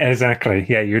 Yeah, exactly.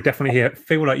 Yeah, you're definitely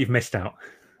feel like you've missed out.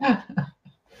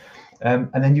 And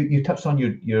then you touched on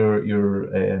your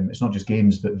it's not just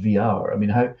games but VR. I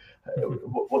mean,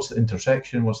 what's the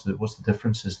intersection? What's the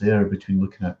differences there between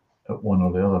looking at one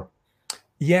or the other?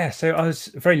 Yeah, so I was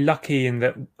very lucky in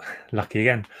that. Lucky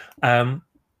again. When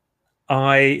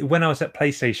I was at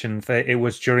PlayStation, it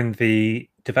was during the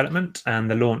development and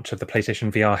the launch of the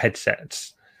PlayStation VR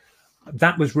headsets.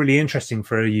 That was really interesting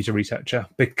for a user researcher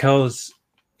because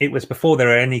it was before there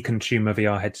were any consumer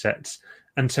VR headsets,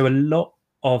 and so a lot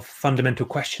of fundamental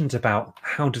questions about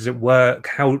how does it work,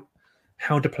 how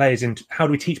do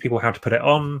we teach people how to put it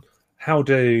on, how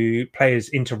do players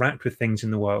interact with things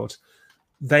in the world,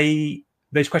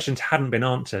 those questions hadn't been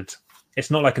answered.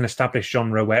 It's not like an established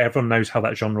genre where everyone knows how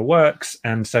that genre works,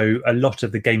 and so a lot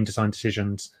of the game design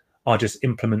decisions are just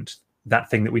implement that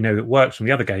thing that we know that works from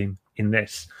the other game in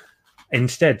this.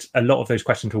 Instead, a lot of those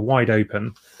questions were wide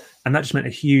open, and that just meant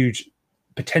a huge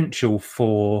potential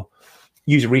for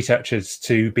user researchers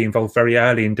to be involved very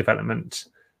early in development,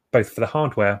 both for the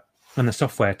hardware and the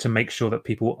software, to make sure that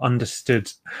people understood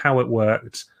how it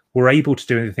worked, were able to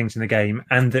do the things in the game,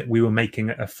 and that we were making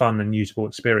a fun and usable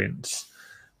experience.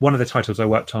 One of the titles I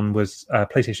worked on was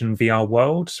PlayStation VR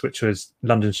Worlds, which was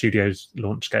London Studios'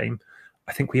 launch game.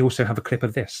 I think we also have a clip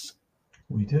of this.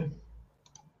 We do.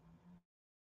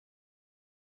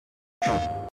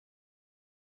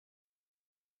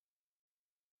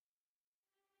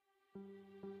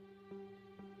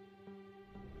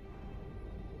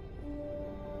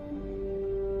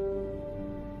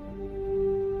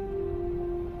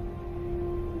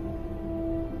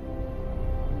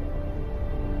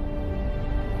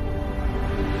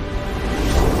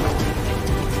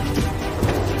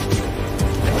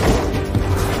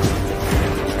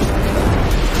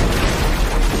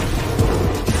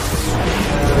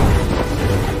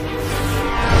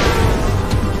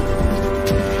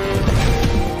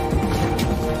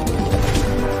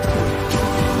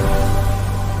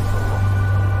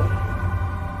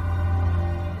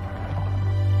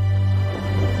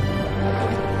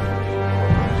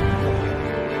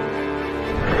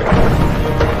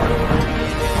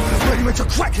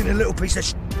 A little piece of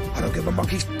shit. I don't give a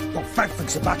monkey's what Frank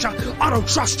thinks about you. I don't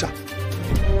trust you.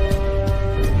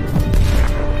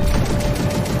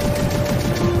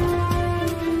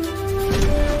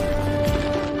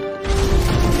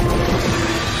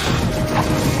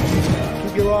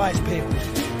 Keep your eyes peeled.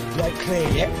 You ain't clear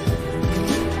yet.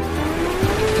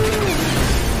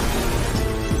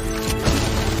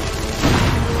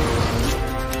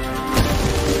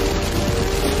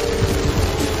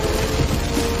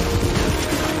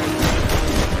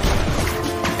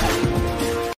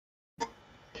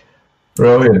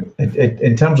 Brilliant.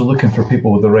 In terms of looking for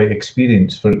people with the right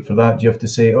experience for that, do you have to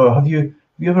say, oh, have you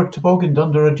ever tobogganed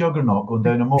under a juggernaut going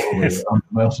down a motorway Yes. at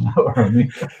 100 miles an hour?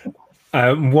 I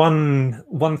mean,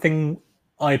 One thing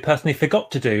I personally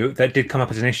forgot to do that did come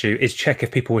up as an issue is check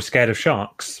if people were scared of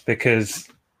sharks, because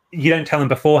you don't tell them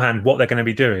beforehand what they're going to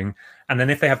be doing, and then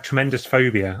if they have tremendous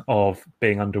phobia of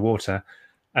being underwater,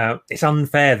 it's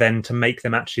unfair then to make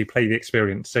them actually play the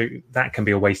experience. So that can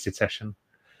be a wasted session.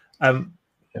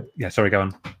 Yeah, sorry, go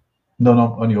on.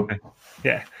 no, on you.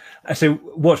 Yeah. So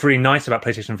what's really nice about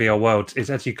PlayStation VR Worlds is,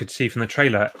 as you could see from the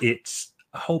trailer, it's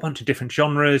a whole bunch of different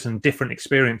genres and different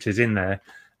experiences in there.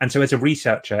 And so as a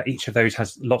researcher, each of those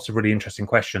has lots of really interesting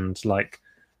questions, like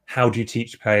how do you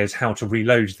teach players how to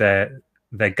reload their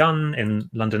gun in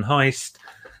London Heist?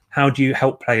 How do you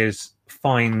help players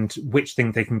find which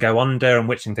thing they can go under and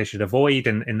which thing they should avoid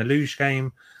in the luge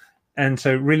game? And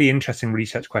so really interesting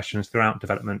research questions throughout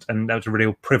development. And that was a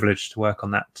real privilege to work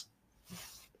on that.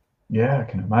 Yeah, I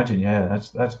can imagine. Yeah,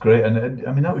 that's great. And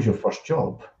I mean, that was your first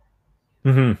job.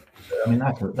 Mm-hmm. I mean,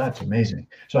 that's amazing.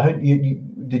 So, how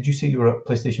did you say you were at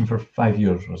PlayStation for 5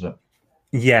 years? Was it?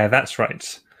 Yeah, that's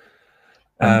right.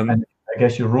 And I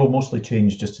guess your role mostly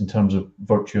changed just in terms of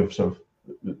virtue of sort of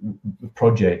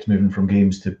project moving from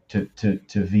games to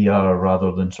VR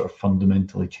rather than sort of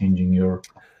fundamentally changing your.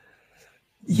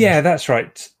 Yeah, that's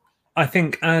right. I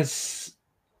think as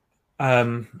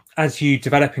you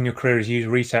develop in your career as a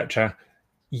user researcher,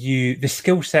 the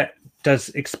skill set does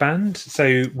expand.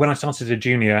 So when I started as a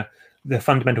junior, the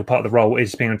fundamental part of the role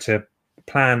is being able to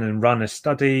plan and run a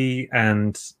study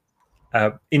and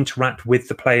interact with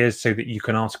the players so that you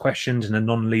can ask questions in a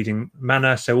non-leading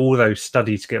manner. So all those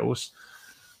study skills.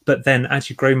 But then as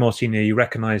you grow more senior, you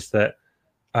recognize that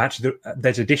actually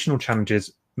there's additional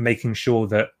challenges making sure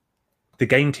that the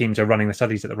game teams are running the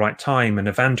studies at the right time and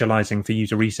evangelizing for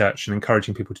user research and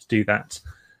encouraging people to do that.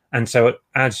 And so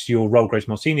as your role grows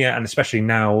more senior, and especially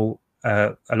now,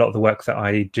 a lot of the work that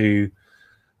I do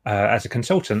as a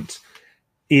consultant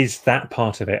is that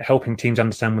part of it, helping teams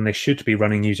understand when they should be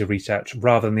running user research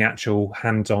rather than the actual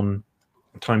hands-on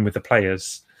time with the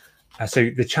players.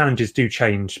 So the challenges do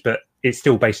change, but it's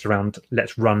still based around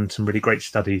let's run some really great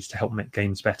studies to help make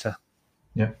games better.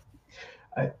 Yeah.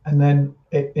 And then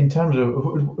in terms of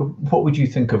what would you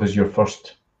think of as your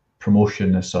first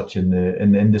promotion as such in the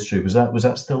industry? Was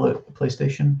that still at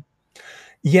PlayStation?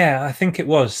 Yeah, I think it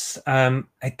was.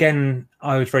 Again,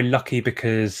 I was very lucky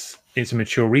because it's a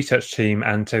mature research team,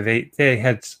 and so they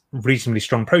had reasonably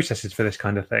strong processes for this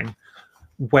kind of thing.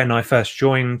 When I first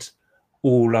joined,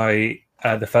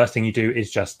 the first thing you do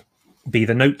is just be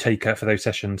the note taker for those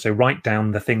sessions. So write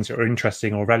down the things that are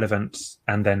interesting or relevant,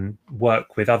 and then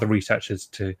work with other researchers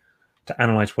to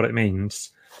analyze what it means.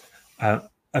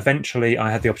 Eventually,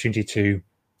 I had the opportunity to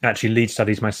actually lead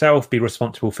studies myself, be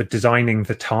responsible for designing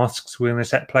the tasks we're going to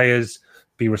set players,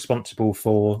 be responsible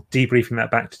for debriefing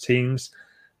that back to teams.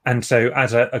 And so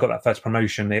as I got that first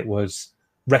promotion, it was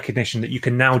recognition that you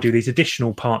can now do these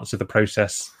additional parts of the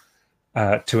process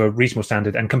to a reasonable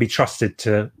standard and can be trusted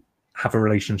to have a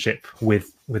relationship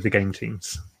with the game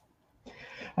teams.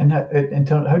 And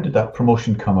how did that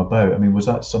promotion come about? I mean, was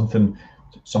that something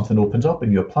opens up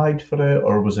and you applied for it,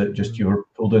 or was it just you were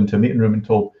pulled into a meeting room and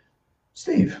told,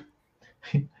 Steve,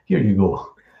 here you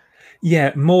go?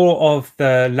 Yeah, more of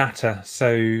the latter.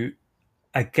 So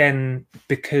again,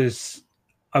 because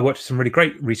I worked with some really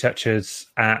great researchers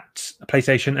at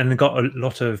PlayStation and got a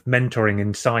lot of mentoring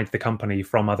inside the company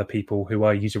from other people who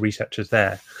are user researchers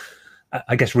there,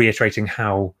 I guess reiterating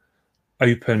how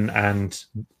open and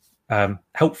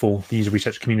helpful the user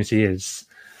research community is.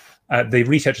 The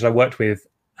researchers I worked with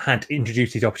had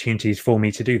introduced these opportunities for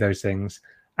me to do those things.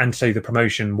 And so the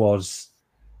promotion was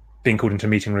being called into a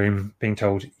meeting room, being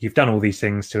told, you've done all these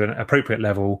things to an appropriate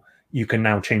level, you can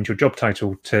now change your job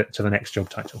title to the next job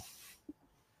title.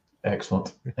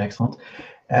 Excellent.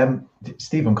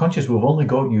 Steve, I'm conscious we've only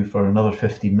got you for another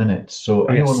 15 minutes. So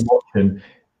anyone watching,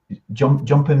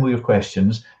 jump in with your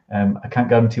questions. I can't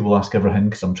guarantee we'll ask everything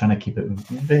because I'm trying to keep it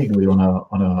vaguely on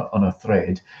a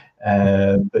thread.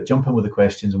 But jump in with the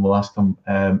questions and we'll ask them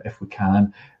if we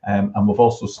can. And we've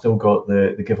also still got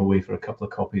the giveaway for a couple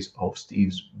of copies of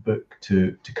Steve's book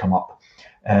to come up.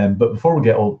 But before we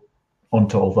get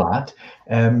onto all that,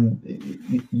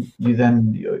 you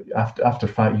then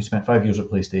after you spent 5 years at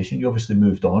PlayStation. You obviously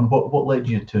moved on. What led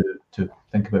you to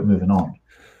think about moving on?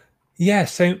 Yeah,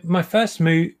 so my first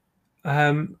move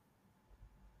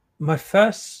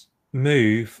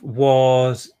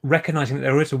was recognizing that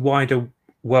there is a wider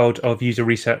world of user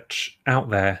research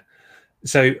out there.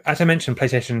 So as I mentioned,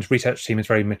 PlayStation's research team is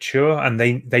very mature, and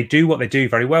they do what they do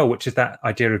very well, which is that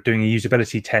idea of doing a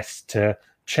usability test to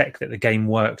check that the game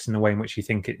works in the way in which you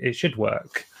think it should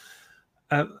work.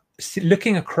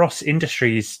 Looking across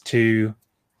industries to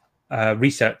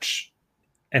research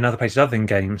in other places other than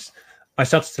games, I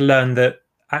started to learn that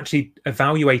actually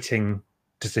evaluating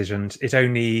decisions is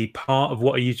only part of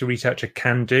what a user researcher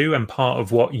can do and part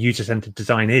of what user-centered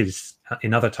design is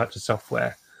in other types of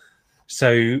software.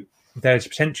 So there's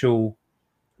potential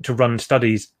to run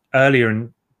studies earlier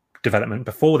in development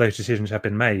before those decisions have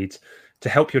been made to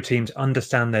help your teams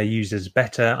understand their users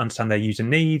better, understand their user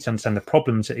needs, understand the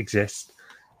problems that exist.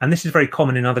 And this is very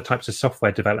common in other types of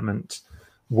software development,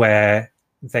 where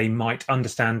they might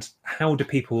understand how do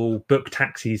people book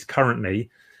taxis currently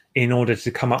in order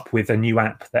to come up with a new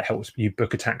app that helps you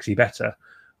book a taxi better.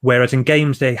 Whereas in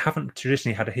games, they haven't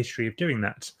traditionally had a history of doing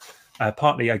that.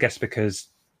 Partly, I guess, because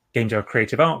games are a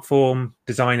creative art form,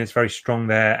 design is very strong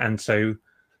there. And so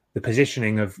the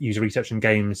positioning of user research in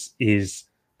games is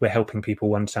we're helping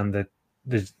people understand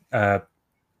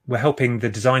we're helping the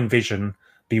design vision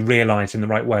be realized in the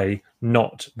right way,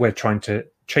 not we're trying to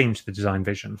change the design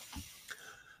vision.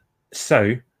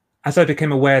 So as I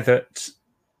became aware that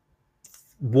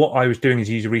what I was doing as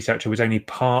a user researcher was only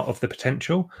part of the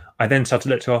potential, I then started to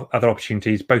look to other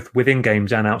opportunities, both within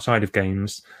games and outside of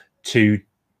games, to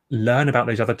learn about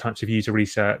those other types of user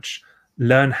research,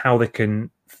 learn how they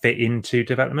can fit into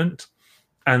development.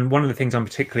 And one of the things I'm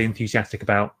particularly enthusiastic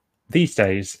about these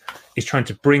days is trying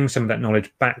to bring some of that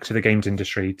knowledge back to the games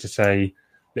industry to say,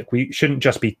 look, we shouldn't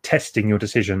just be testing your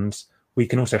decisions. We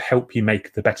can also help you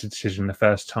make the better decision the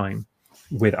first time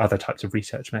with other types of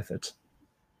research methods.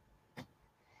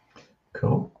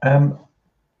 Cool. And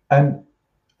I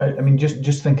mean,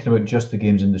 just thinking about just the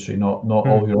games industry, not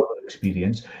all your other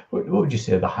experience, what would you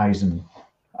say are the highs and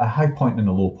a high point and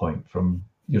a low point from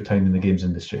your time in the games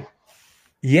industry?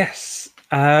 Yes.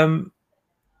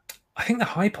 I think the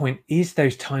high point is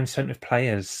those time spent with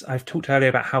players. I've talked earlier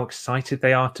about how excited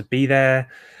they are to be there.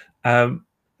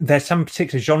 There's some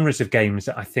particular genres of games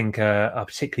that I think are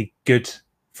particularly good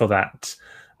for that.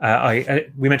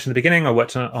 We mentioned at the beginning, I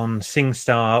worked on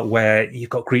SingStar, where you've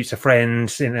got groups of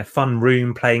friends in a fun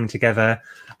room playing together.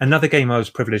 Another game I was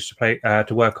privileged to play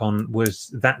to work on was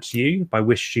That's You by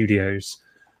Wish Studios,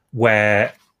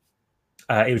 where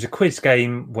it was a quiz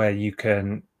game where you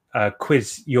can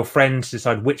quiz your friends to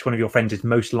decide which one of your friends is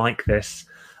most like this.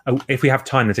 If we have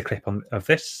time, there's a clip of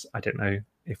this. I don't know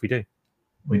if we do.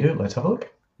 We do. Let's have a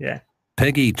look. Yeah.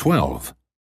 Peggy 12.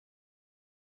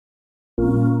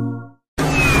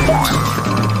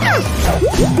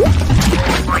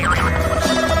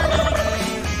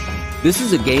 This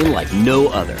is a game like no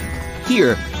other.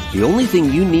 Here, the only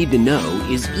thing you need to know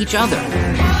is each other.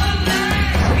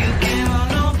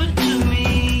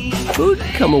 Who'd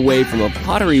come away from a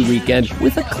pottery weekend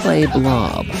with a clay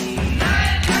blob?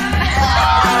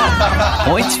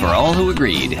 Points for all who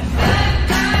agreed.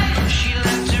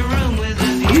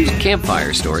 These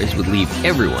campfire stories would leave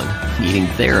everyone needing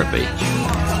therapy.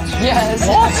 Yes,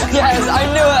 yes, I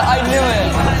knew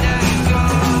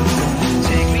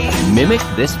it. Mimic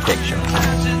this picture.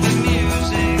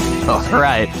 All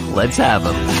right, let's have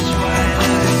them.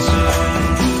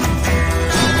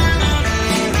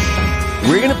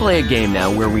 We're going to play a game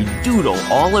now where we doodle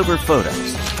all over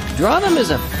photos. Draw them as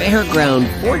a fairground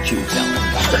fortune teller.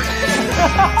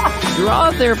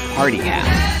 Draw their party hat.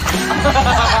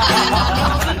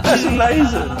 That's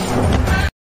amazing.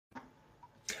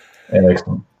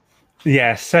 Excellent.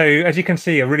 Yeah, so as you can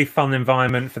see, a really fun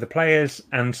environment for the players,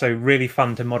 and so really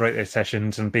fun to moderate those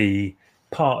sessions and be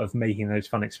part of making those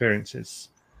fun experiences.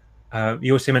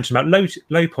 You also mentioned about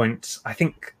low points. I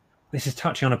think this is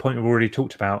touching on a point we've already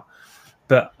talked about,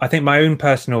 but I think my own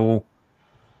personal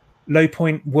low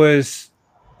point was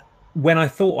when I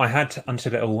thought I had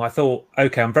understood it all. I thought,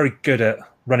 okay, I'm very good at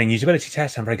running usability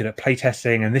tests, I'm very good at play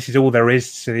testing, and this is all there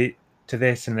is to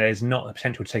this, and there's not the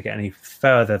potential to take it any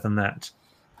further than that.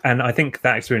 And I think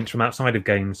that experience from outside of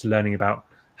games, learning about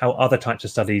how other types of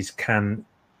studies can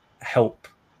help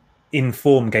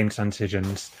inform game design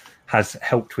decisions, has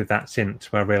helped with that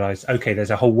since, where I realized, okay,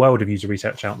 there's a whole world of user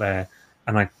research out there,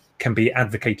 and I can be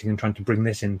advocating and trying to bring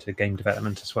this into game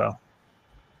development as well.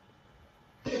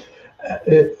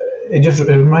 It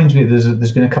reminds me,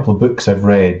 there's been a couple of books I've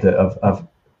read that I've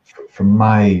from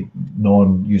my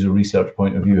non-user research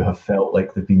point of view, have felt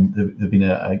like they've been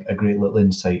a great little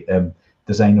insight.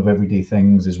 Design of Everyday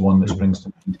Things is one that springs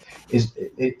to mind. Is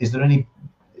there any,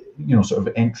 sort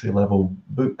of entry-level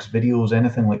books, videos,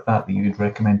 anything like that you'd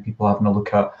recommend people having a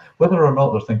look at, whether or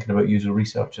not they're thinking about user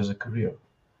research as a career?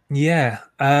 Yeah,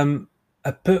 a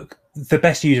book The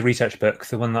best user research book,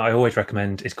 the one that I always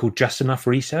recommend, is called Just Enough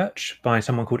Research by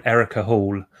someone called Erica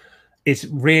Hall. It's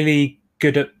really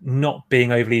good at not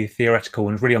being overly theoretical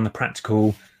and really on the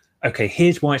practical. Okay,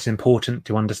 here's why it's important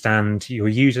to understand your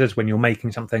users when you're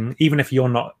making something. Even if you're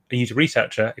not a user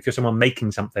researcher, if you're someone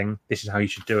making something, this is how you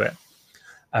should do it.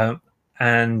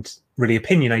 And really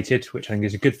opinionated, which I think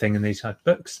is a good thing in these type of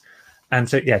books. And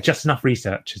so, yeah, Just Enough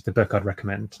Research is the book I'd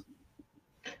recommend.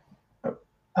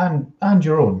 And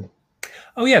your own.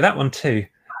 Oh, yeah, that one too.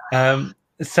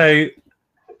 So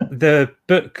the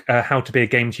book, How to Be a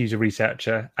Games User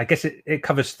Researcher, I guess it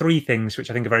covers three things, which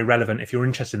I think are very relevant if you're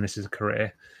interested in this as a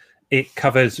career. It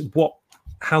covers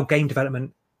how game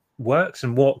development works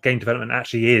and what game development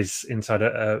actually is inside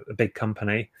a big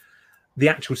company, the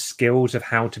actual skills of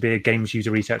how to be a games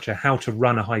user researcher, how to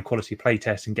run a high quality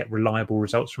playtest and get reliable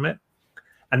results from it,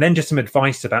 and then just some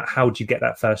advice about how do you get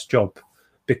that first job,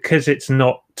 because it's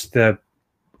not the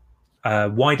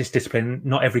widest discipline.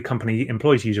 Not every company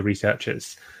employs user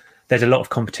researchers. There's a lot of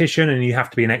competition and you have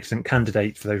to be an excellent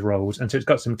candidate for those roles. And so it's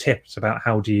got some tips about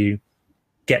how do you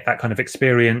get that kind of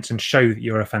experience and show that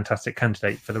you're a fantastic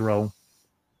candidate for the role.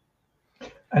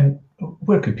 And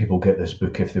where could people get this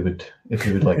book if they would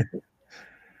like it?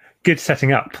 Good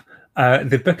setting up.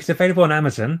 The book is available on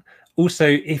Amazon. Also,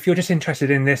 if you're just interested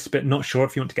in this but not sure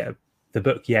if you want to get the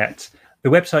book yet, the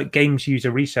website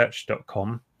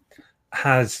gamesuserresearch.com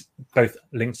has both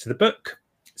links to the book,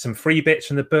 some free bits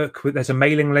from the book. There's a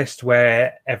mailing list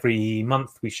where every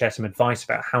month we share some advice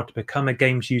about how to become a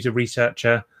games user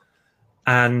researcher.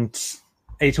 And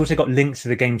it's also got links to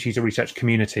the games user research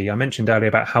community. I mentioned earlier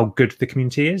about how good the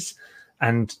community is.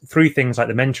 And through things like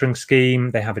the mentoring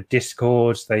scheme, they have a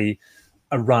Discord, they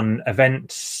run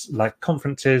events like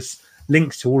conferences.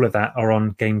 Links to all of that are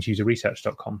on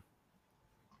gamesuserresearch.com.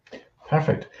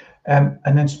 Perfect. And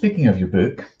then speaking of your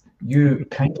book, you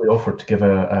kindly offered to give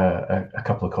a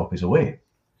couple of copies away.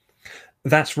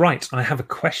 That's right. I have a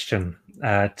question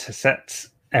to set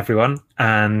everyone,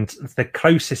 and the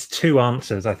closest two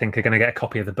answers, I think, are going to get a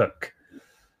copy of the book.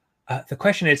 The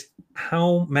question is,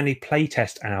 how many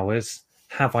playtest hours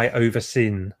have I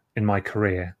overseen in my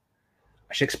career?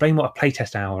 I should explain what a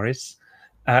playtest hour is.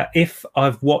 If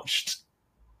I've watched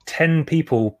 10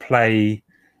 people play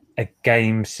a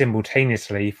game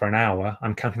simultaneously for an hour,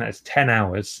 I'm counting that as 10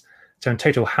 hours. So in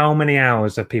total, how many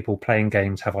hours of people playing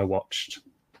games have I watched?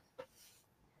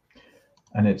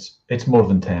 And it's more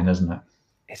than 10, isn't it?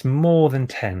 It's more than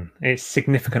 10. It's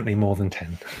significantly more than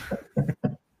 10.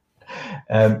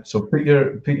 So put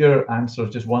your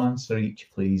answers, just one answer each,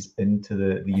 please, into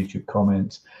the YouTube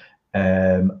comments.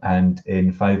 And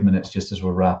in 5 minutes, just as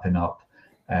we're wrapping up,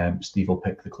 Steve will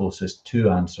pick the closest two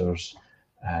answers.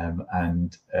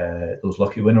 And those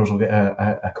lucky winners will get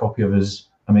a copy of his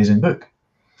amazing book.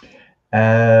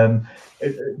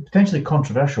 Potentially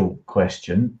controversial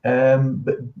question,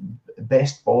 but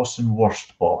best boss and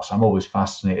worst boss. I'm always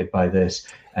fascinated by this,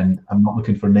 and I'm not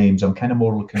looking for names. I'm kind of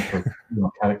more looking for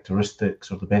characteristics,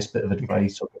 or the best bit of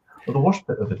advice, or the worst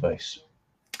bit of advice.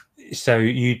 So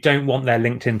you don't want their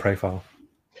LinkedIn profile?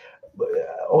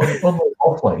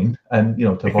 Offline, and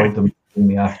to avoid them in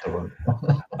the afterward.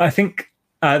 I think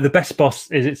the best boss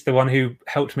it's the one who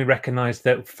helped me recognize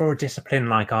that for a discipline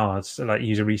like ours, like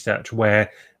user research, where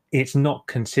it's not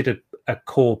considered a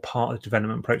core part of the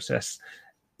development process,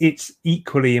 it's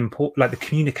equally important. Like the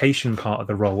communication part of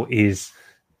the role is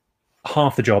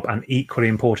half the job and equally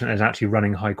important as actually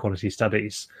running high quality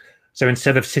studies. So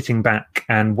instead of sitting back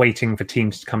and waiting for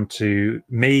teams to come to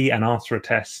me and answer a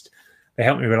test, they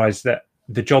helped me realize that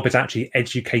the job is actually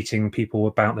educating people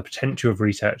about the potential of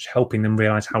research, helping them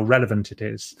realize how relevant it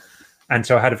is. And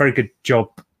so I had a very good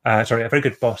a very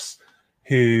good boss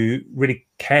who really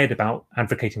cared about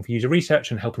advocating for user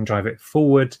research and helping drive it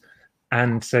forward.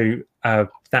 And so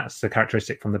that's the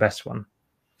characteristic from the best one.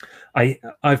 I've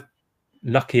been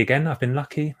lucky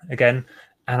again,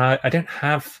 and I don't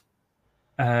have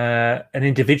an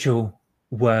individual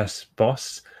worse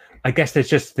boss. I guess there's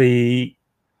just the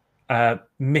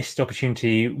missed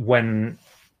opportunity when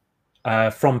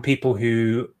from people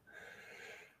who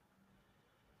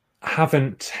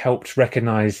haven't helped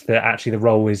recognize that actually the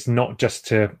role is not just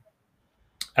to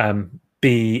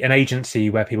be an agency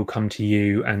where people come to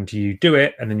you and you do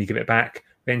it and then you give it back,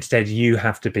 but instead you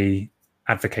have to be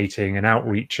advocating and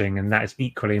outreaching, and that is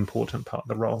equally important part of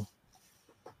the role.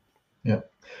 Yeah.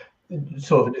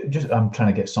 So just I'm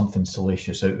trying to get something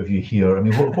salacious out of you here. I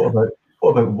mean, what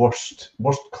about worst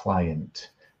client?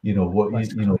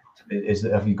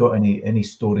 Have you got any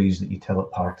stories that you tell at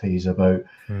parties about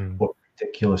what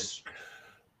ridiculous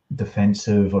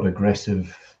defensive or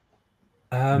aggressive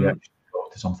reaction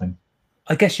to something?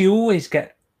 I guess you always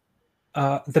get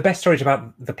the best stories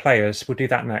about the players. We'll do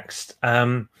that next.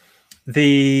 I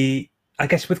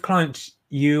guess with clients,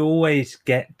 you always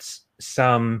get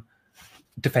some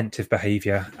defensive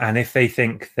behavior, and if they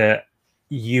think that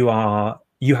you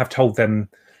have told them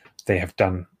they have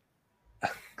done,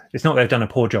 it's not that they've done a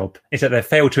poor job, it's that they've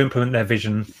failed to implement their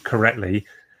vision correctly,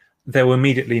 they will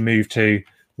immediately move to,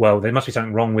 well, there must be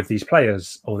something wrong with these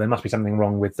players, or there must be something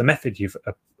wrong with the method you've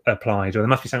applied, or there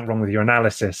must be something wrong with your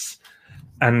analysis.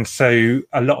 And so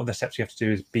a lot of the steps you have to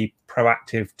do is be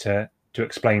proactive to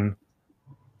explain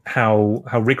how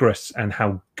rigorous and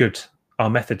how good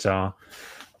our methods are,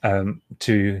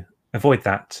 to avoid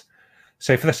that.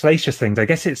 So for the salacious things, I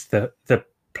guess it's the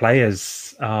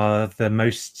players are the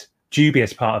most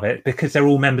dubious part of it, because they're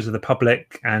all members of the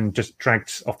public and just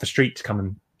dragged off the street to come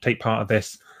and take part of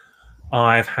this.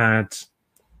 I've had,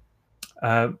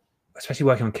 especially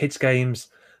working on kids' games,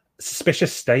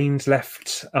 suspicious stains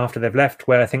left after they've left,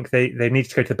 where I think they needed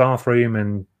to go to the bathroom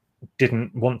and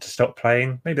didn't want to stop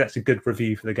playing. Maybe that's a good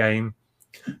review for the game.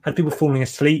 Had people falling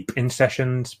asleep in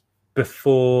sessions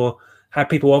before. Had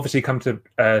people obviously come to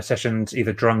sessions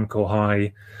either drunk or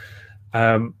high.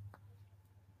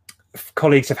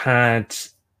 Colleagues have had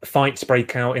fights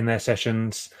break out in their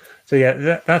sessions. So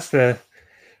yeah, that's the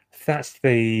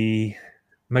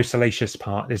most salacious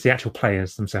part, is the actual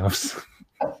players themselves.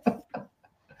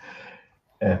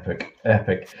 Epic.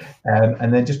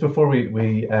 And then just before we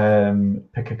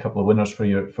pick a couple of winners for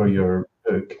your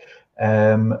book,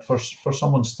 for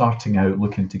someone starting out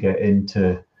looking to get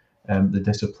into the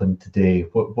discipline today,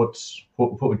 what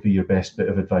would be your best bit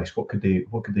of advice? What could they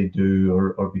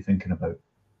do or be thinking about?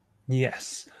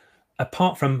 Yes,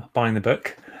 apart from buying the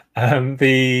book,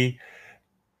 the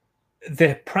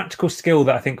practical skill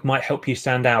that I think might help you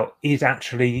stand out is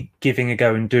actually giving a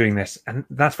go and doing this. And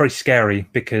that's very scary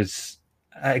because,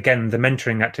 again, the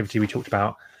mentoring activity we talked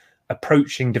about,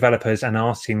 approaching developers and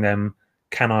asking them,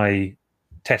 can I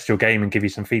test your game and give you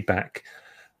some feedback?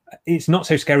 It's not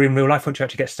so scary in real life once you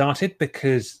actually get started,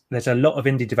 because there's a lot of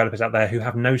indie developers out there who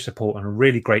have no support and are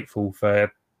really grateful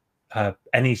for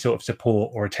any sort of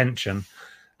support or attention.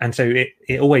 And so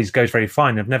it always goes very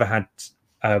fine. I've never had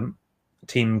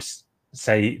teams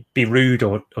say be rude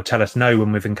or tell us no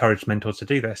when we've encouraged mentors to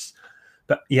do this.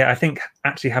 But yeah, I think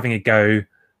actually having a go,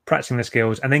 practicing the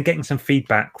skills, and then getting some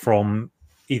feedback from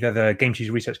either the Games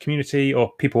User Research community,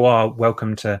 or people are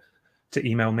welcome to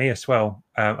email me as well.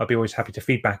 I'll be always happy to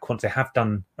feedback once they have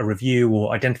done a review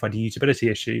or identified a usability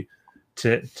issue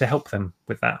to help them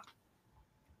with that.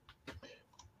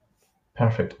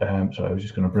 Perfect. So I was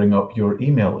just going to bring up your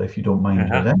email, if you don't mind.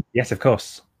 Then. Yes, of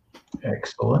course.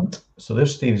 Excellent. So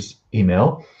there's Steve's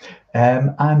email.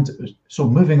 And so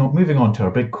moving on to our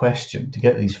big question to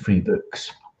get these free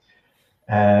books.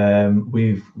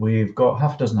 We've got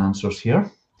half a dozen answers here.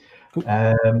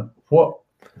 What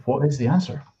is the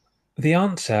answer? The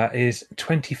answer is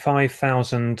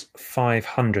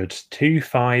 25,500.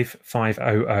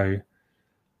 25500.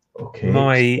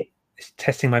 Okay.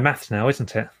 Testing my maths now,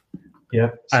 isn't it?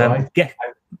 Yeah. So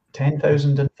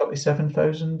 10,000 and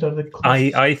 37,000 are the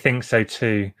closest. I think so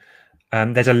too.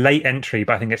 There's a late entry,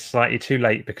 but I think it's slightly too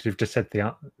late because we've just said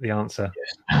the answer.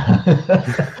 Yes.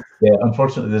 Yeah,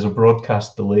 unfortunately, there's a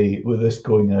broadcast delay with this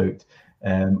going out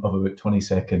of about 20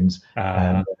 seconds.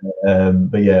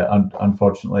 But yeah,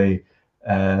 unfortunately,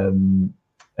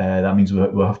 that means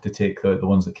we'll have to take the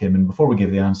ones that came in before we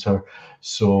give the answer.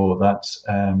 So that's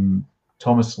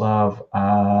Tomislav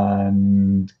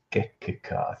and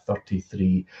Gekika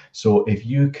 33. So if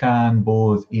you can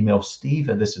both email Steve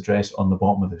at this address on the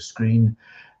bottom of the screen.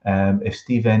 If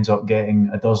Steve ends up getting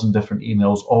a dozen different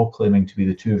emails, all claiming to be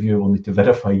the two of you, we'll need to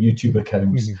verify YouTube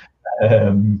accounts.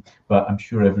 But I'm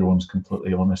sure everyone's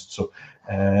completely honest. So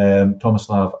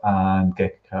Tomislav and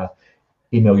Gekika,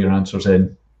 email your answers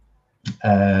in.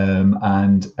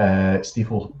 And Steve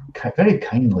will very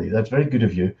kindly, that's very good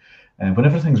of you. And when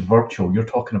everything's virtual, you're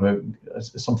talking about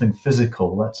something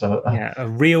physical. That's a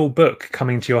real book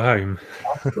coming to your home.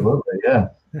 Absolutely, yeah.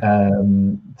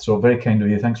 So very kind of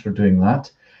you. Thanks for doing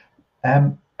that.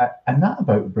 And that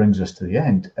about brings us to the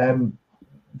end.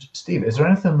 Steve, is there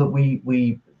anything that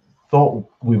we thought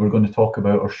we were going to talk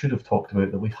about or should have talked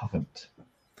about that we haven't?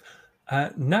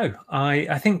 No,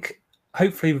 I think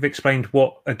hopefully we've explained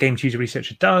what a games user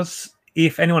researcher does.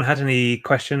 If anyone had any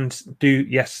questions,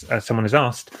 as someone has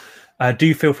asked,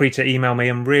 do feel free to email me.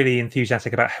 I'm really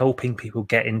enthusiastic about helping people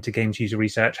get into games user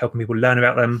research, helping people learn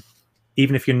about them.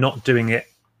 Even if you're not doing it,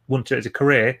 want to do it as a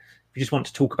career, if you just want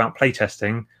to talk about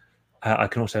playtesting, I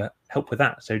can also help with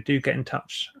that. So do get in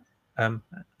touch. And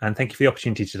thank you for the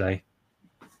opportunity today.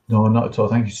 No, not at all.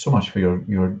 Thank you so much for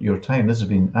your time. This has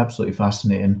been absolutely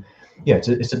fascinating. Yeah, it's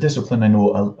a discipline I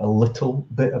know a little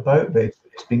bit about, but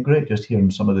it's been great just hearing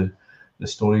some of the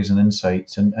stories and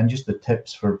insights and just the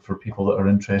tips for people that are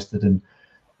interested in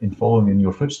following in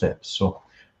your footsteps. So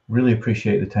really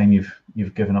appreciate the time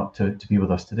you've given up to be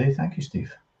with us today. Thank you,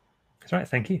 Steve. That's right.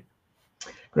 Thank you.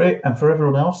 Great. And for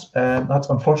everyone else, that's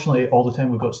unfortunately all the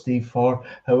time we've got Steve for.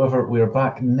 However, we are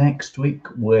back next week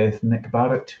with Nick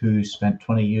Barrett, who spent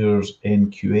 20 years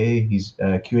in QA. He's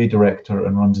a QA director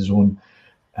and runs his own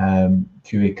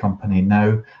QA company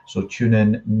now. So tune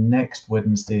in next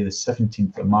Wednesday, the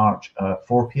 17th of March at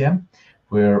 4 p.m,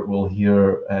 where we'll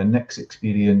hear Nick's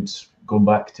experience going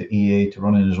back to EA to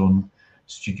running his own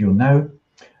studio now.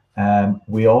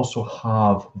 We also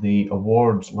have the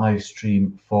awards live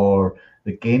stream for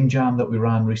the Game Jam that we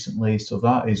ran recently. So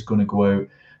that is going to go out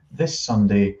this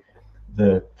Sunday,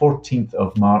 the 14th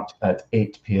of March at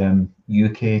 8 p.m.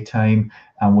 UK time.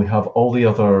 And we have all the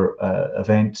other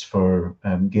events for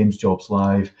Games Jobs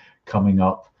Live coming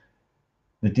up.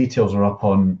 The details are up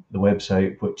on the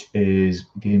website, which is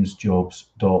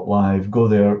gamesjobs.live. Go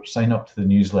there, sign up to the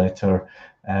newsletter,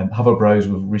 have a browse.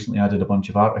 We've recently added a bunch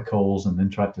of articles and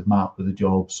interactive map with the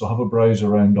jobs. So have a browse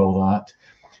around all that.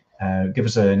 Give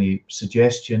us any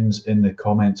suggestions in the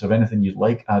comments of anything you'd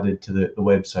like added to the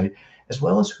website, as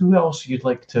well as who else you'd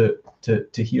like to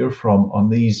hear from on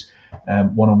these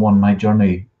one-on-one My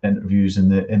Journey interviews in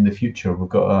the future. We've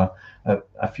got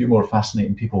a few more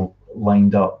fascinating people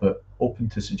lined up, but open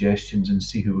to suggestions and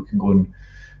see who we can go and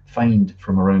find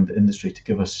from around the industry to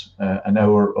give us an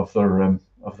hour of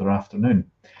their afternoon.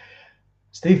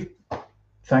 Steve,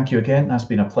 thank you again. That's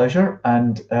been a pleasure,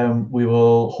 and we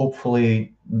will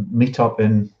hopefully meet up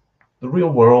in the real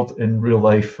world, in real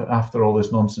life, after all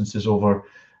this nonsense is over,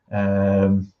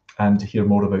 and to hear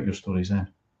more about your stories then.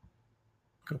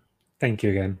 Cool. Thank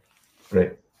you again.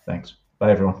 Great. Thanks.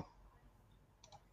 Bye, everyone.